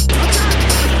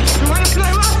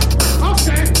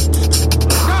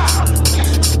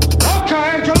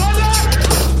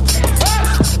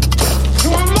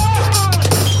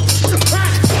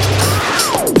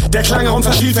 Der Klangraum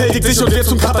vervielfältigt sich und wird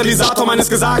zum Katalysator meines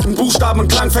Gesagten. Buchstaben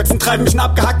und Klangfetzen treiben mich in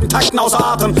abgehackten Takten außer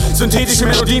Atem. Synthetische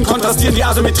Melodien kontrastieren die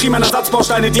Asymmetrie meiner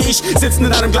Satzbausteine, die ich, sitzend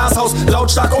in einem Glashaus,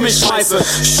 lautstark um mich schmeiße.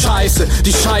 Scheiße,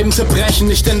 die Scheiben zerbrechen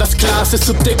nicht, denn das Glas ist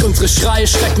zu dick, unsere Schreie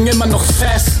stecken immer noch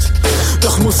fest.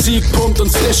 Doch Musik pumpt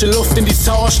uns frische Luft in die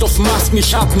Sauerstoffmasken,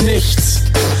 ich hab nichts.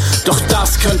 Doch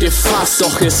das könnt ihr fast,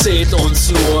 doch ihr seht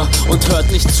uns nur und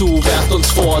hört nicht zu, werft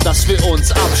uns vor, dass wir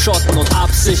uns abschotten und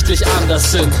absichtlich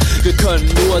anders sind. Wir können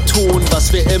nur tun,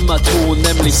 was wir immer tun,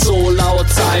 nämlich so laut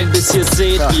sein, bis ihr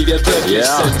seht, wie wir wirklich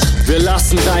sind. Wir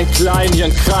lassen dein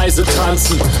Kleinhirn Kreise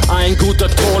tanzen, ein guter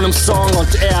Ton im Song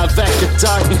und er erweckt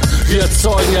Gedanken. Wir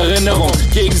erzeugen Erinnerung,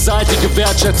 gegenseitige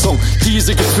Wertschätzung,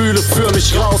 diese Gefühle führen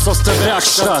mich raus aus der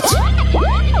Werkstatt.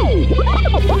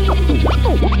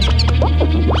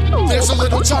 There's a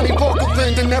little Johnny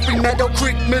Walkerland in every Meadow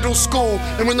Creek middle school.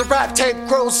 And when the rap tape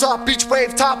grows up, each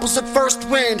wave topples at first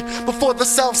wind before the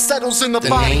self settles in the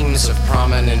body. The names of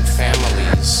prominent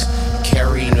families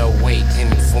carry no weight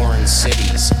in foreign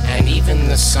cities, and even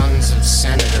the sons of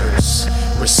senators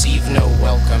receive no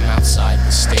welcome outside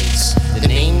the states. The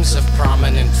names of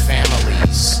prominent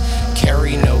families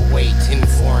carry no weight in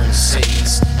foreign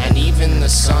cities, and even the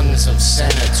sons of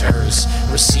senators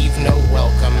receive no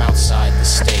welcome outside the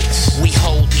states. We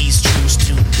hold these truths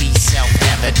to be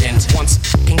self-evident. Once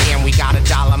again, we got a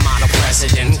dollar model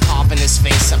president carving his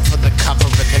face up for the cover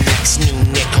of the next new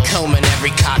nickel, combing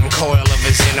every cotton coil of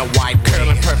his inner white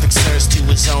curling perfect slurs to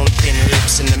his own thin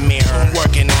lips in the mirror,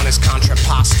 working on his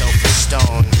contrapposto for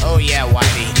stone. Oh yeah,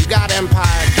 Whitey, you got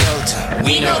empire guilt.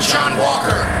 We know John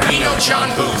Walker, we know John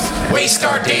Booth, waste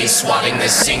our days swatting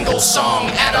this single song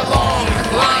at a long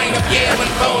line of Yale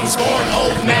and Bones born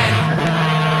old men.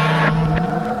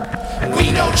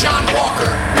 We know John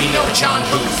Walker, we know John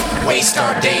Booth, waste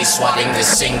our days swatting this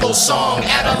single song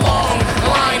at a long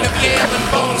line of Yale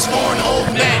and Bones born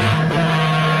old men.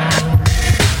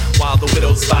 While the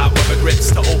widows vie with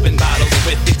grips to open bottles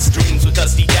with its dreams with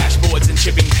dusty dashboards and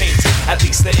chipping paint. At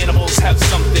least the animals have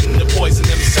something to poison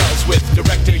themselves with.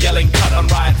 Director yelling cut on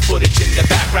riot footage in the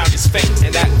background is faint,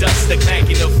 and that dust the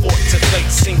clanking of forks and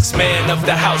plates sinks man of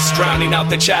the house, drowning out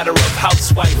the chatter of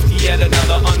housewife. Yet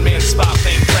another unmanned spot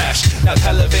plane crash. Now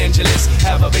televangelists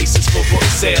have a basis for book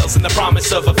sales and the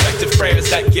promise of effective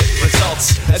prayers that get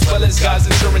results, as well as God's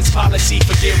insurance policy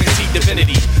for guaranteed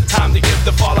divinity. Time to give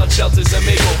the fallout shelters a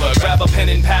makeover. Grab a pen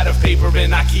and pad of paper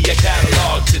and IKEA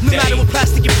catalog today. No matter what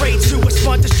plastic you pray to, what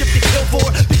sponsorship you kill for,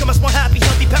 become a more happy,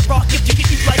 healthy pet rock gift you can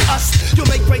eat like us. You'll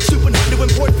make great soup and hunt to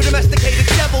import for domesticated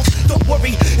devils. Don't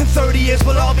worry, in 30 years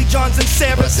we'll all be Johns and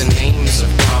Sarahs. But the names of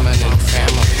prominent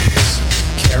families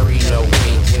carry no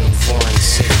weight in foreign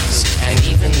cities, and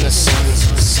even the sons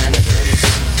of senators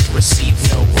receive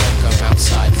no welcome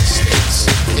outside the states.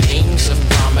 The names of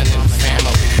prominent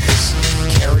families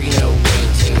carry no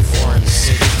weight in foreign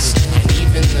cities, and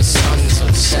even the sons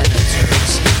of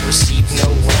senators receive no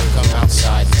welcome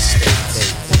outside the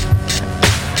states.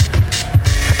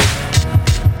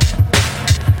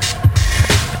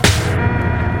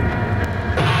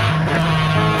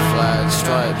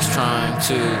 Stripes trying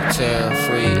to tear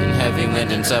free in heavy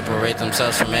wind and separate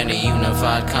themselves from any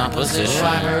unified composition.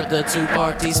 I heard the two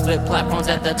parties split platforms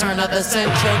at the turn of the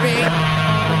century.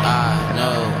 I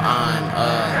know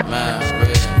I'm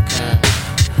American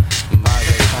by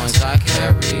the coins I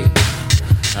carry.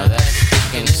 Now that's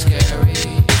fucking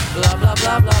scary. Blah blah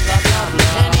blah blah blah blah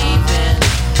blah. And even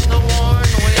the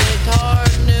worn with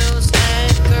hard news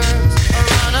anchors are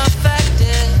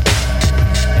unaffected.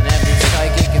 And every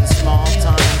psychic and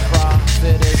small-time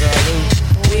profit is a loop.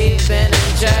 We've been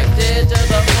injected to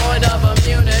the point of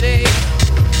immunity.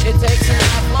 It takes an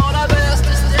load of us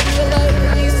to stimulate,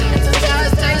 release, and to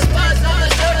taste buds.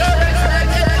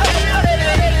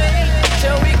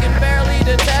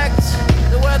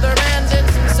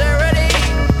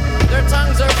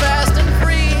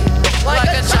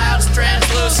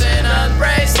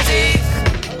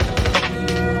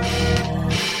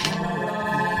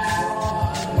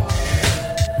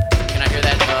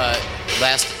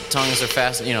 are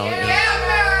fast, you know.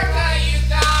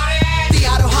 The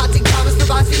auto-haunting promise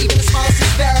provides for even the smallest of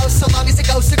sparrows. So long as it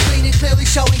goes so clean and clearly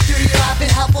showing through your life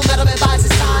and helpful metalman buys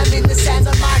his time in the sands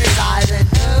of miner's eye. Then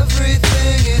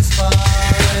everything is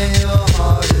fine, your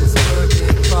heart is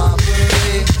working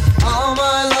properly. All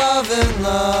my love and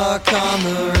luck on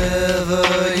the river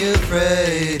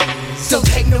Euphrates. Don't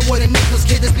take no more than nickels,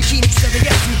 kid. There's bikinis, selling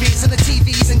SUVs and the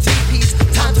TVs and TPs.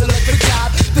 Time to look for a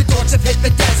job. The dorks have hit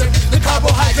the desert. The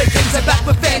carbohydrate kings are back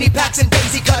with fanny packs and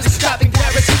daisy cuts. Strapping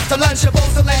parachutes to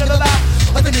Lunchables to land of the lab.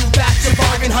 Like the new batch of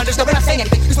bargain hunters. No, we're not saying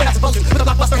anything, cause we're not supposed to. With a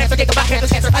blockbuster hamster, get the back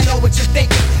handless cancer. I know what you're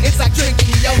thinking. It's like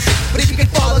drinking the ocean. But if you can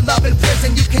fall in love in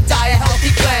prison, you can die a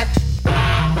healthy plan.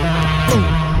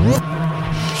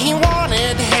 He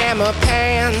wanted hammer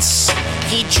pants.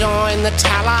 He joined the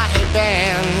Tallahassee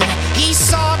band. He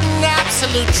sought an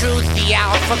absolute truth, the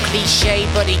alpha cliche,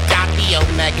 but he got the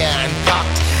omega and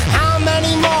fucked. How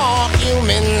many more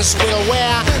humans will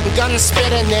wear gun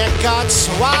spit in their guts?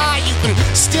 Why, you can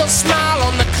still smile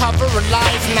on the cover of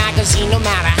Life magazine no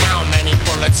matter how many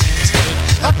bullets you take.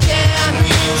 Again,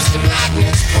 we use the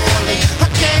magnets poorly.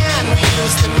 Again, we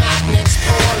use the magnets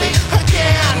poorly.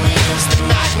 Again, we use the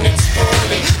magnets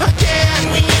poorly.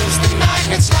 Again, we use the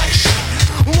magnets like shit.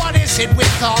 What is it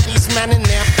with all these men in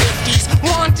their 50s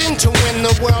wanting to win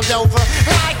the world over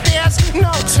like there's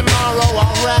no tomorrow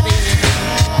already?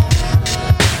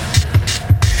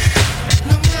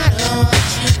 No matter what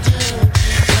you do,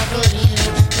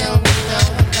 they'll be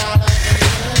 $1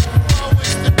 Woe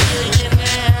is the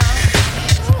billionaire.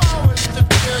 Woe is the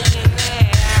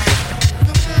billionaire.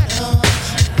 No matter what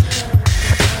you do,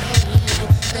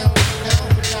 they'll be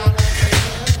 $1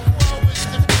 Woe is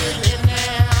the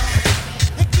billionaire.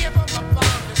 Give him a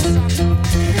bomb to suck.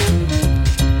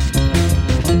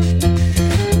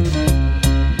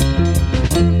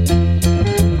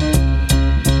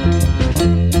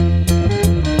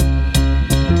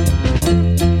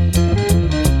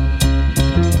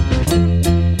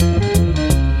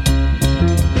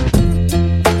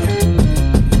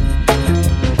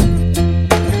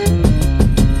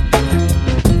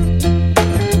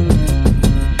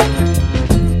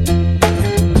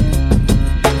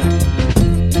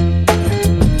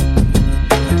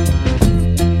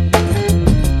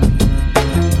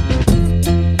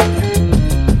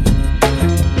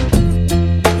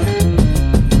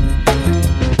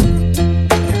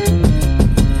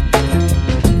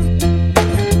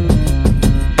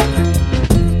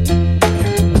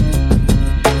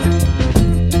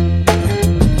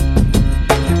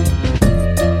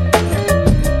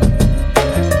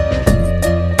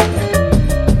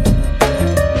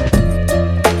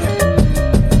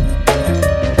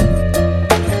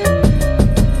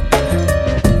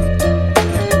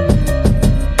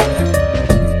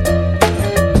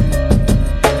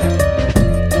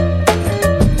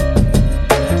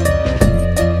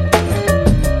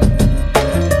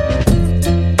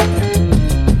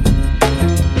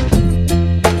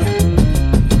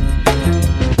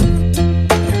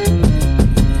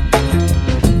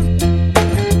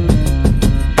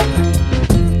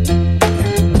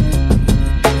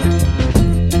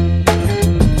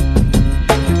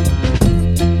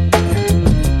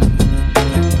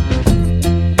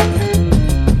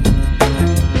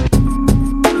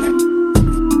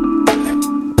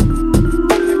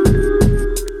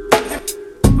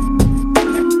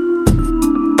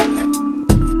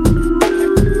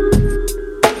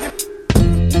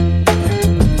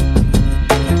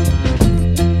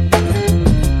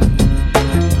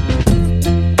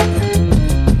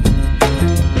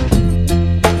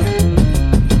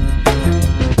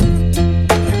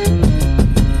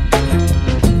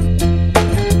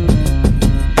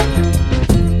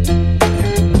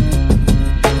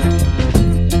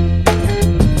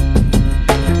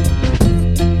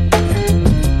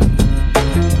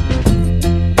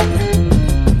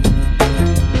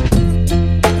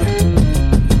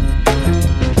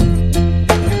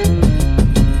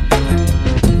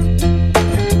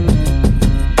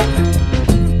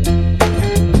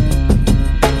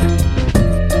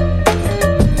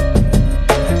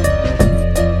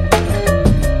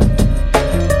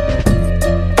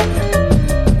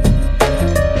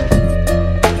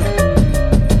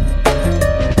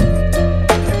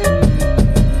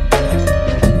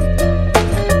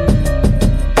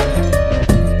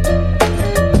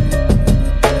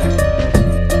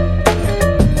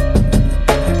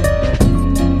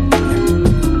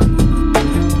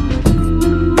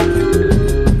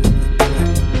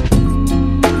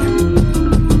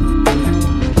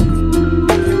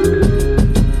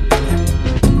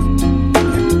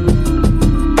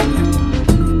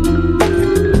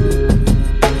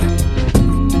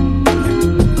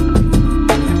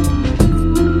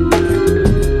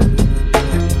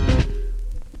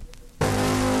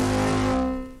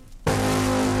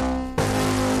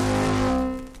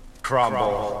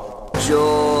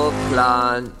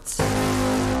 want.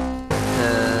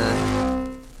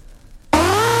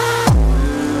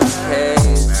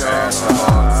 Bouquets of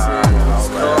boxes,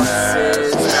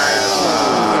 crosses,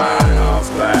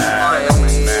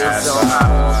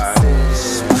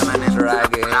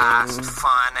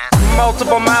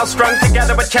 multiple miles strung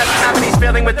together with chest cavities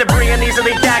filling with debris and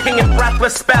easily gagging in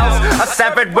breathless spells. A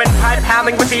severed windpipe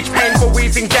howling with each painful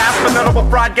wheezing gasp. A notable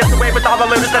fraud gets away with all the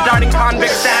looters, the darting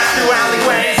convicts dash through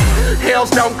alleyways.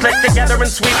 Hills don't click together in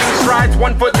sweeping strides.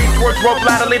 1 foot leads towards rope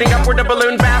ladder leading upward to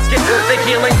balloon basket. The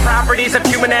healing properties of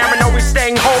human air and always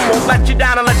staying home won't let you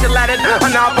down unless you let it.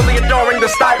 Monopoly adoring the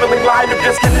stifling line of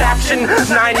disconnection.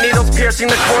 9 needles piercing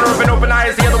the corner of an open eye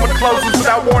as the other one closes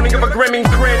without warning of a grimming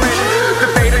cringe. The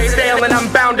faded stale and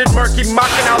unbounded murky muck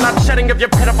and all that shedding of your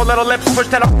pitiful little lips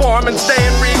pushed out of form and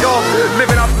staying regal.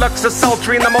 Living off looks as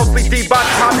sultry in the mostly debunked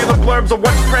popular blurbs of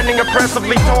what's trending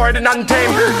oppressively torrid and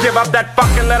untamed. Give up that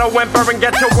fucking little whimper and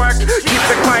get to work. Keep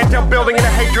the clientele building in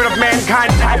a hatred of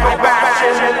mankind type of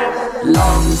fashion.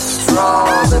 Long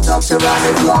straw, the doctor and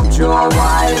his lockjaw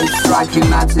wide, striking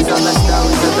matches on the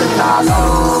stones of the car.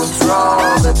 Long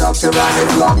straw, the doctor and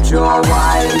his lockjaw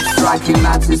wide, striking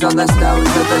matches on the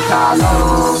stones of the car.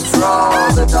 Long straw,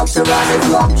 the doctor and his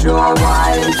lockjaw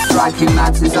wide, striking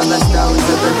matches on the stones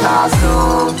of the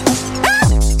castle.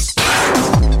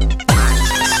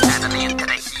 Steadily into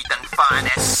the heathen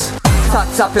furnace.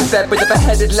 Tucked up in bed with a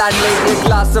beheaded landlady, a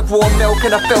glass of warm milk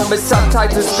and a film with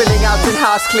subtitles spilling out in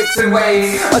harsh clicks and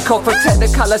waves. A cup of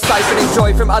technicolor siphoning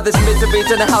joy from others'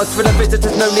 miseries in a house full of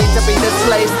visitors, no need to be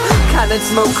displaced. Cannon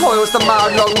smoke coils, the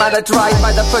mile long manor drive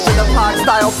by the foot of the park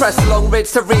style, press along ridge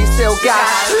to reseal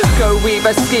gas. Go weave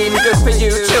a scheme, good for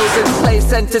you. Children's play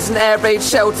centers and air raid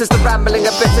shelters, the rambling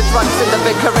of bitter drunks in the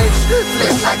vicarage.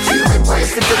 Flip like human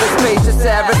waste into the spacious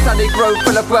air, a sunny grove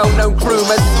full of well-known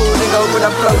groomers swooning over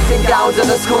the floating gowns of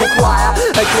the school choir.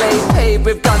 A glade paved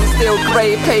with gun steel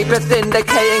grey paper thin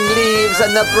decaying leaves,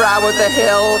 and the brow of the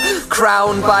hill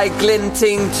crowned by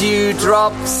glinting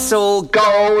dewdrops all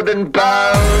golden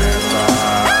bones.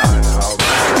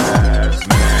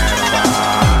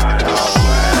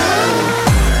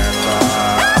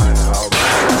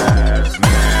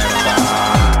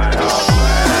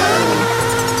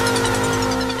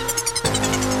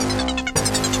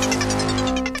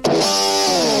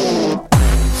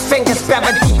 Fingers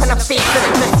buried deep in the face of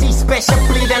the deceased bishop,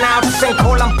 bleeding out,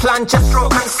 sinkhole and plunge, a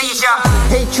stroke and seizure.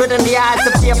 Hatred in the eyes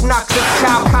of the obnoxious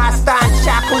child, cast iron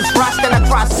shackles, rusting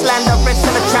across slender wrists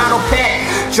in a channel pit.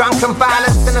 Drunken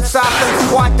violence in a softened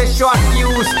squad, the short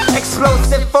fuse,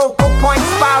 explosive focal points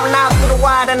spiraling out through the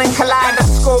widening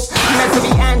kaleidoscope.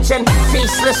 Misery engine,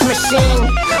 faceless machine,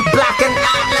 blackened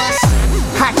atlas.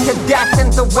 Hacked to death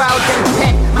into welding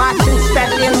pit, marching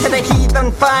steadily into the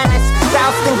heathen furnace,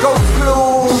 doused in ghost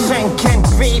glue. Sinking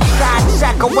deep side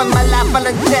checker with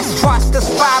malevolent distrust as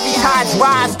fiery tides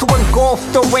rise to engulf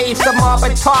the waves of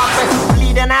morbid tarpers,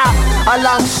 bleeding out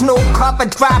along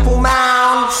snow-covered gravel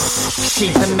mounds.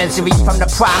 Sheathing misery from the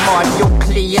primordial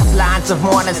clears, lines of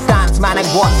mourners dance, manning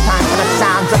what's time for the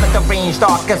sounds of a deranged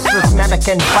orchestras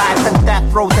mimicking vibes and death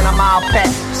throes in a mile pit.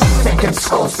 Sinking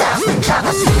skulls down in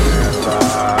travesty.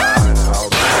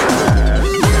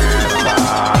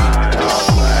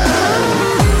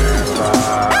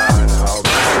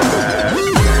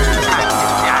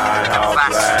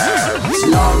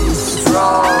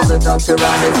 The doctor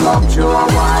and his lockjaw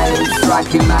wide,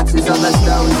 striking matches on the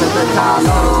stones of the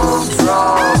castle.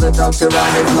 Draw the doctor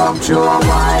and his lockjaw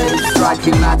wide,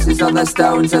 striking matches on the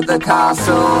stones of the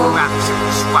castle.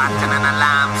 Rapture swatting an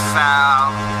alarm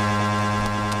fell.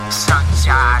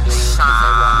 Sunshine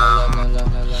song.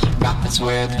 Rappers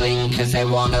wear bling cause they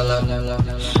wanna look.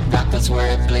 Rappers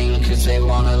wear bling cause they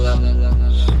wanna look.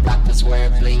 Rappers wear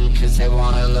bling cause they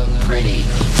wanna look pretty.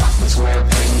 Rappers wear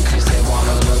bling cause they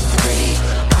wanna look pretty.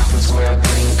 Rappers wear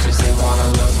bling cause they wanna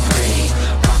look pretty.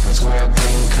 Rappers wear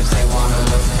bling cause they wanna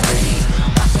look pretty.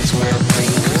 Rappers wear bling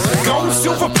cause they wanna Gold,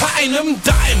 silver, platinum,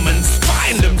 diamonds,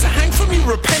 find them to hang from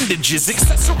your appendages.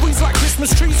 Accessories like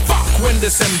Christmas trees, fuck when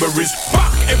December is.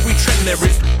 Fuck every trend there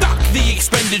is, duck the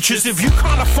expenditures. If you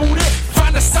can't afford it,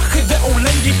 find a sucker that'll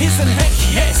lend you his, and heck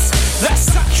yes,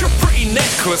 that's such a pretty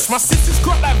necklace. My sister's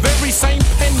got that very same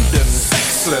pendant,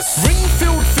 sexless.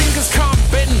 Ring-filled fingers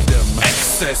can't bend them,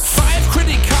 excess. 5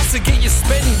 credit cards to get you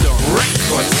spend on,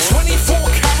 reckless. 24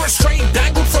 carats straight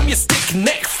dangled from your stick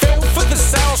neck. Fell for the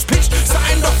sales pitch,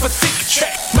 signed off a thick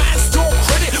check. Man store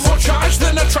credit, more charge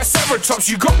than a triceratops.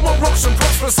 You got more rocks and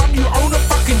props, but some you own a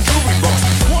fucking jewelry box.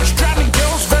 Watch drowning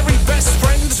girls, very best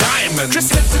friends, diamonds.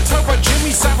 Just head to toe by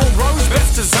Jimmy Savile Rose,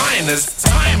 best designers.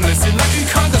 Timeless, in like you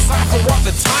can't decipher what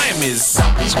the time is.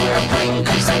 Rappers wear bling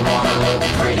cause they wanna look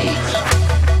pretty.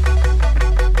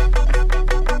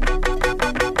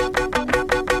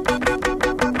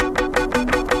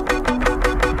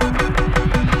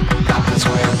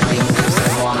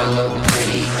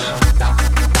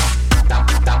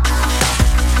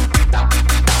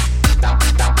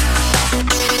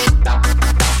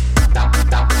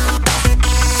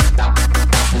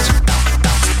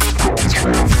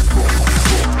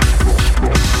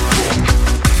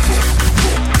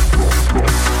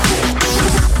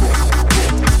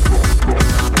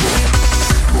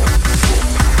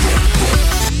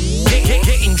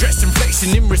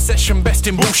 recession, best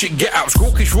in bullshit get-outs.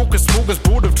 Gawkish, raucous,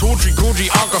 smorgasbord of tawdry, gorgy,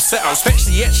 Argos set-outs. Fetch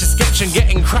the etch-a-sketch and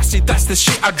getting crusty, that's the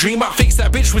shit I dream up. Fix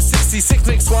that bitch with 66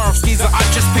 Nick Swarovskis that I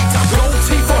just picked up. Gold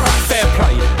teeth for her fair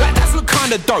play, that does look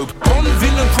kinda dope. Bond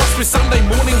villain crossed with Sunday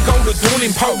morning gold,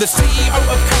 adorning Pope. The CEO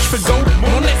of Cash for Gold,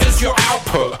 monitors your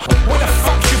output. Where the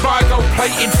fuck you buy gold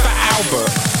plated for Albert?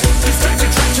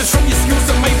 Distracted tractors from your skills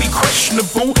that may be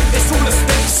questionable. It's all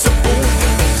ostensible.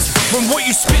 When what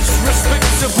you spit's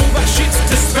respectable, that shit's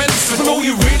dispensable. All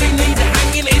you really need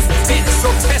hanging is tits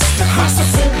or testicles.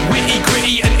 Merciful, witty,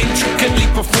 gritty, and intricately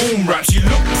performed raps. You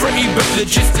look pretty, but the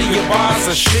gist of your bars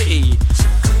are shitty.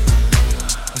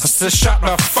 So shut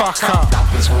the fuck up.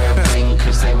 Rappers wear bling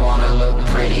cause they wanna look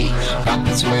pretty.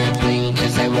 Rappers wear bling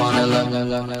cause they wanna look.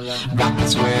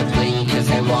 Rappers wear bling cause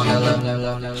they wanna look.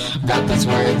 Rappers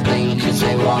wear bling cause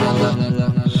they wanna look.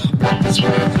 Rappers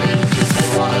wear bling cause they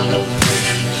wanna look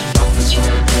pretty. Rappers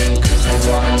wear bling cause they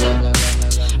wanna look.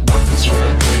 Rappers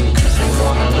wear bling cause they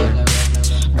wanna look.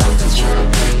 Rappers wear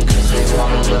bling cause they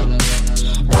wanna look.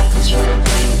 Rappers wear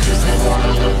bling cause they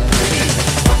wanna look pretty.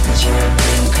 Rappers wear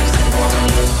bling cause they wanna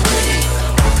look pretty.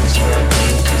 Rappers wear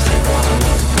bling cause they wanna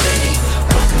look pretty.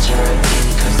 Rappers wear bling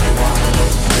cause they wanna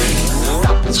look pretty.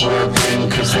 Rappers wear bling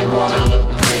cause they wanna look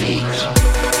pretty.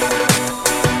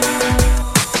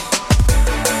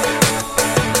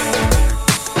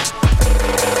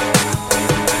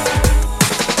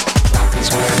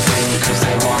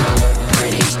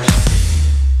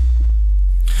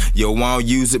 Yo, I don't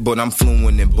use it, but I'm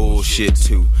fluent in bullshit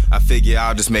too. I figure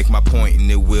I'll just make my point and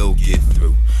it will get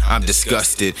through. I'm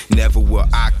disgusted, never will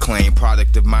I claim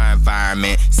product of my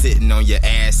environment. Sitting on your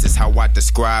ass is how I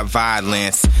describe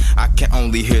violence. I can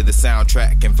only hear the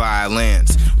soundtrack and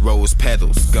violins. Rose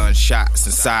petals, gunshots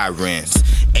and sirens.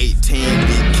 18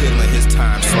 beat killing his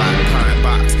time slot, pine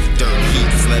box. Dirt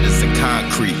heats, letters and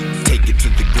concrete. Take it to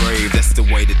the grave, that's the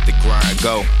way that the grind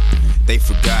go. They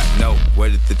forgot, no, where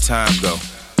did the time go?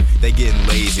 They getting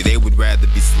lazy, they would rather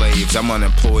be slaves. I'm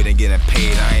unemployed and getting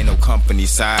paid, I ain't no company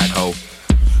side hoe.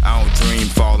 I don't dream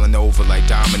falling over like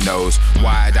dominoes.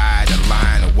 Wide-eyed and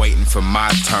lying and waiting for my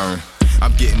turn.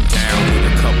 I'm getting down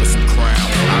with a cup of some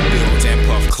crown. I build and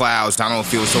puff clouds, I don't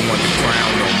feel so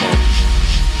underground no more.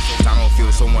 I don't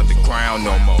feel so underground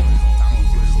no more.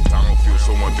 I don't feel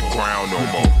so underground no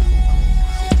more.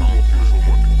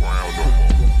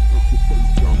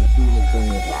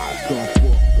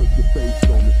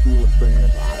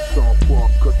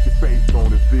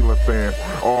 Fan.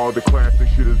 All the classic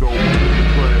shit is over. The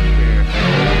trash can.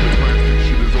 All the classic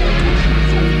shit is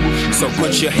over. So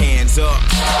put your hands up,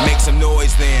 make some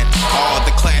noise then. All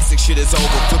the classic shit is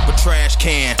over. Flip a trash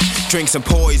can, drink some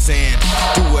poison,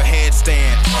 do a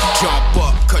headstand. Jump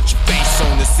up, cut your face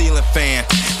on the ceiling fan.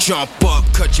 Jump up,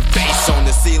 cut your face on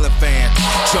the ceiling fan.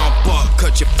 Jump up,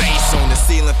 cut your face on the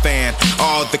ceiling fan.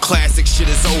 All the classic shit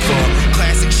is over.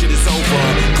 Classic shit is over.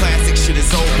 Classic shit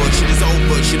is over. Shit is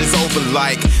over. Shit is over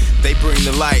like they bring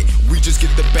the light, we just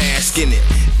get the bask in it.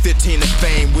 15 of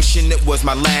fame, wishing it was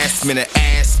my last minute.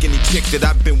 Ass skinny chick that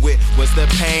I've been with, was the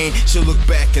pain? She'll look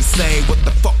back and say, what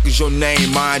the fuck is your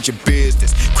name? Mind your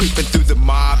business. Creeping through the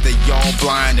mob, they all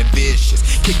blind and vicious.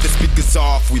 Kick the speakers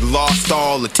off, we lost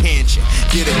all attention.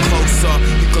 Get it closer,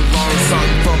 you can learn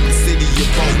something from the city of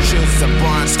vultures and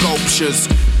bronze sculptures.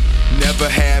 Never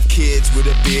have kids with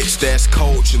a bitch that's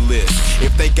cultureless.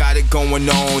 If they got it going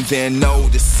on, then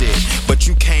notice it. But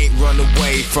you can't run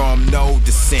away from no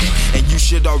descent. And you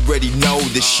should already know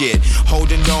this shit.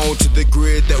 Holding on to the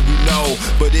grid that we know.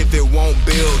 But if it won't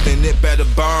build, then it better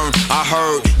burn. I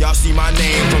heard y'all see my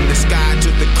name from the sky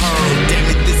to the curb. Damn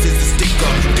it, this is a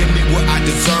sticker. Give me what I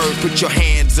deserve. Put your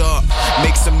hands up,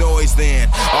 make some noise then.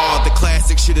 All the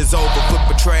classic shit is over.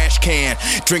 Flip a trash can,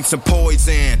 drink some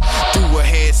poison, do a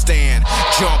headstand.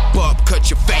 Jump up,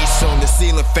 cut your face on the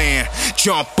ceiling fan.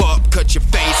 Jump up, cut your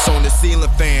face on the ceiling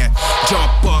fan.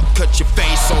 Jump up, cut your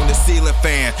face on the ceiling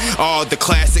fan. All the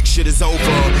classic shit is over.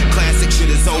 Classic shit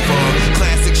is over.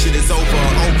 Classic shit is over.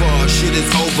 Over. Shit is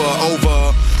over.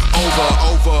 Over. Over.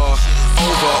 Over.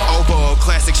 Over. Over.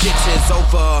 Classic shit is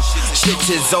over. Shit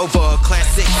is over.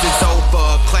 Classic is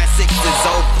over. Classic is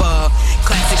over.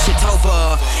 Classic shit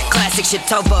over. Classic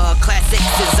shit over. Classic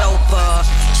is over.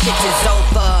 Shit is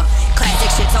over.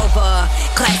 Classic shit over.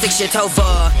 Classic shit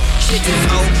over. Shit is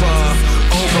over.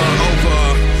 Over. Over.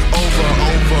 Over.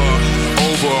 Over.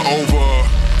 Over. Over. Over.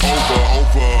 Over.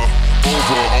 Over.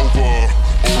 Over. Over.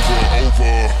 Over.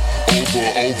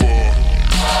 Over. Over.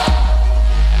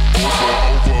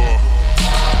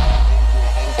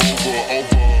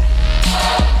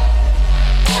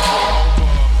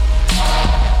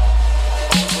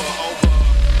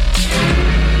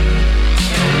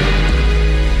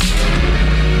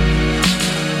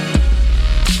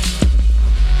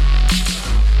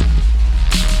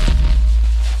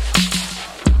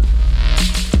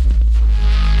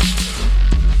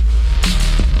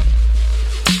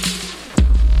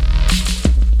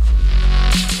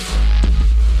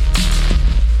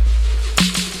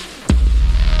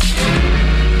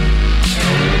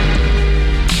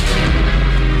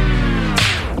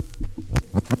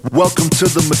 Welcome to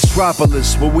the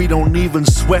metropolis where we don't even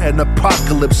sweat an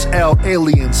apocalypse.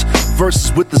 Aliens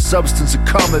versus with the substance of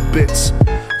comet bits.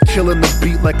 Killing the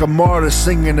beat like a martyr,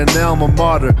 singing an alma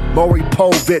mater. Maury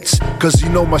Povich, cause you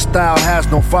know my style has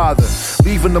no father.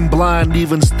 Leaving them blind,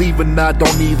 even Steven, I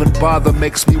don't even bother.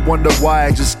 Makes me wonder why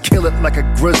I just kill it like a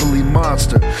grizzly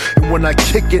monster. And when I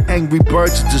kick it, angry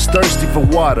birds are just thirsty for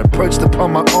water. Perched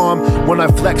upon my arm, when I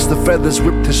flex, the feathers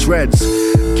rip to shreds.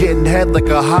 Getting head like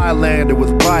a Highlander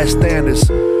with bystanders.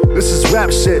 This is rap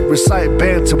shit, recite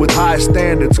banter with high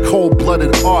standards.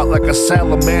 Cold-blooded art like a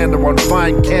salamander on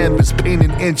fine canvas. Painted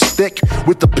inch thick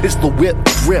with the pistol whip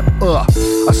grip.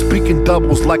 I speak in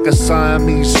doubles like a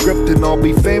Siamese script. And I'll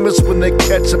be famous when they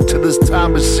catch up to this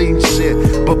time machine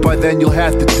shit. But by then you'll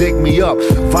have to dig me up,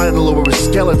 vinyl or a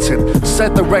skeleton.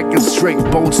 Set the record straight,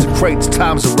 bones to crates,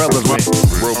 time's irrelevant.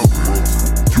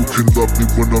 You can love me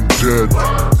when I'm dead.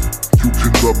 You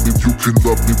can love me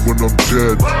when I'm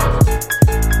dead.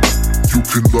 You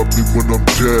can love me when I'm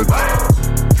dead.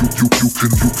 You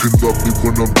can love me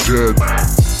when I'm dead.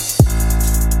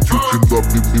 You can love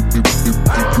me, you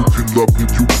can love me,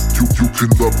 you can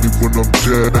love me when I'm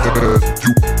dead.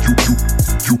 You can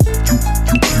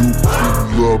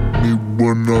love me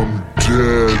when I'm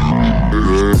dead.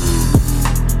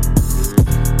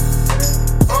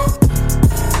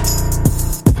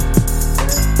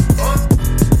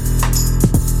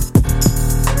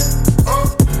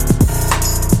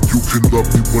 You can love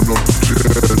me when I'm dead.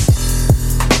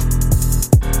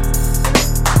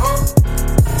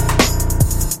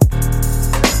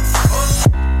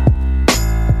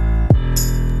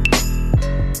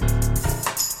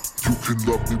 You can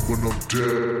love me when I'm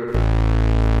dead.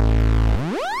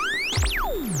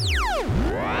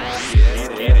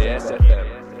 Yes,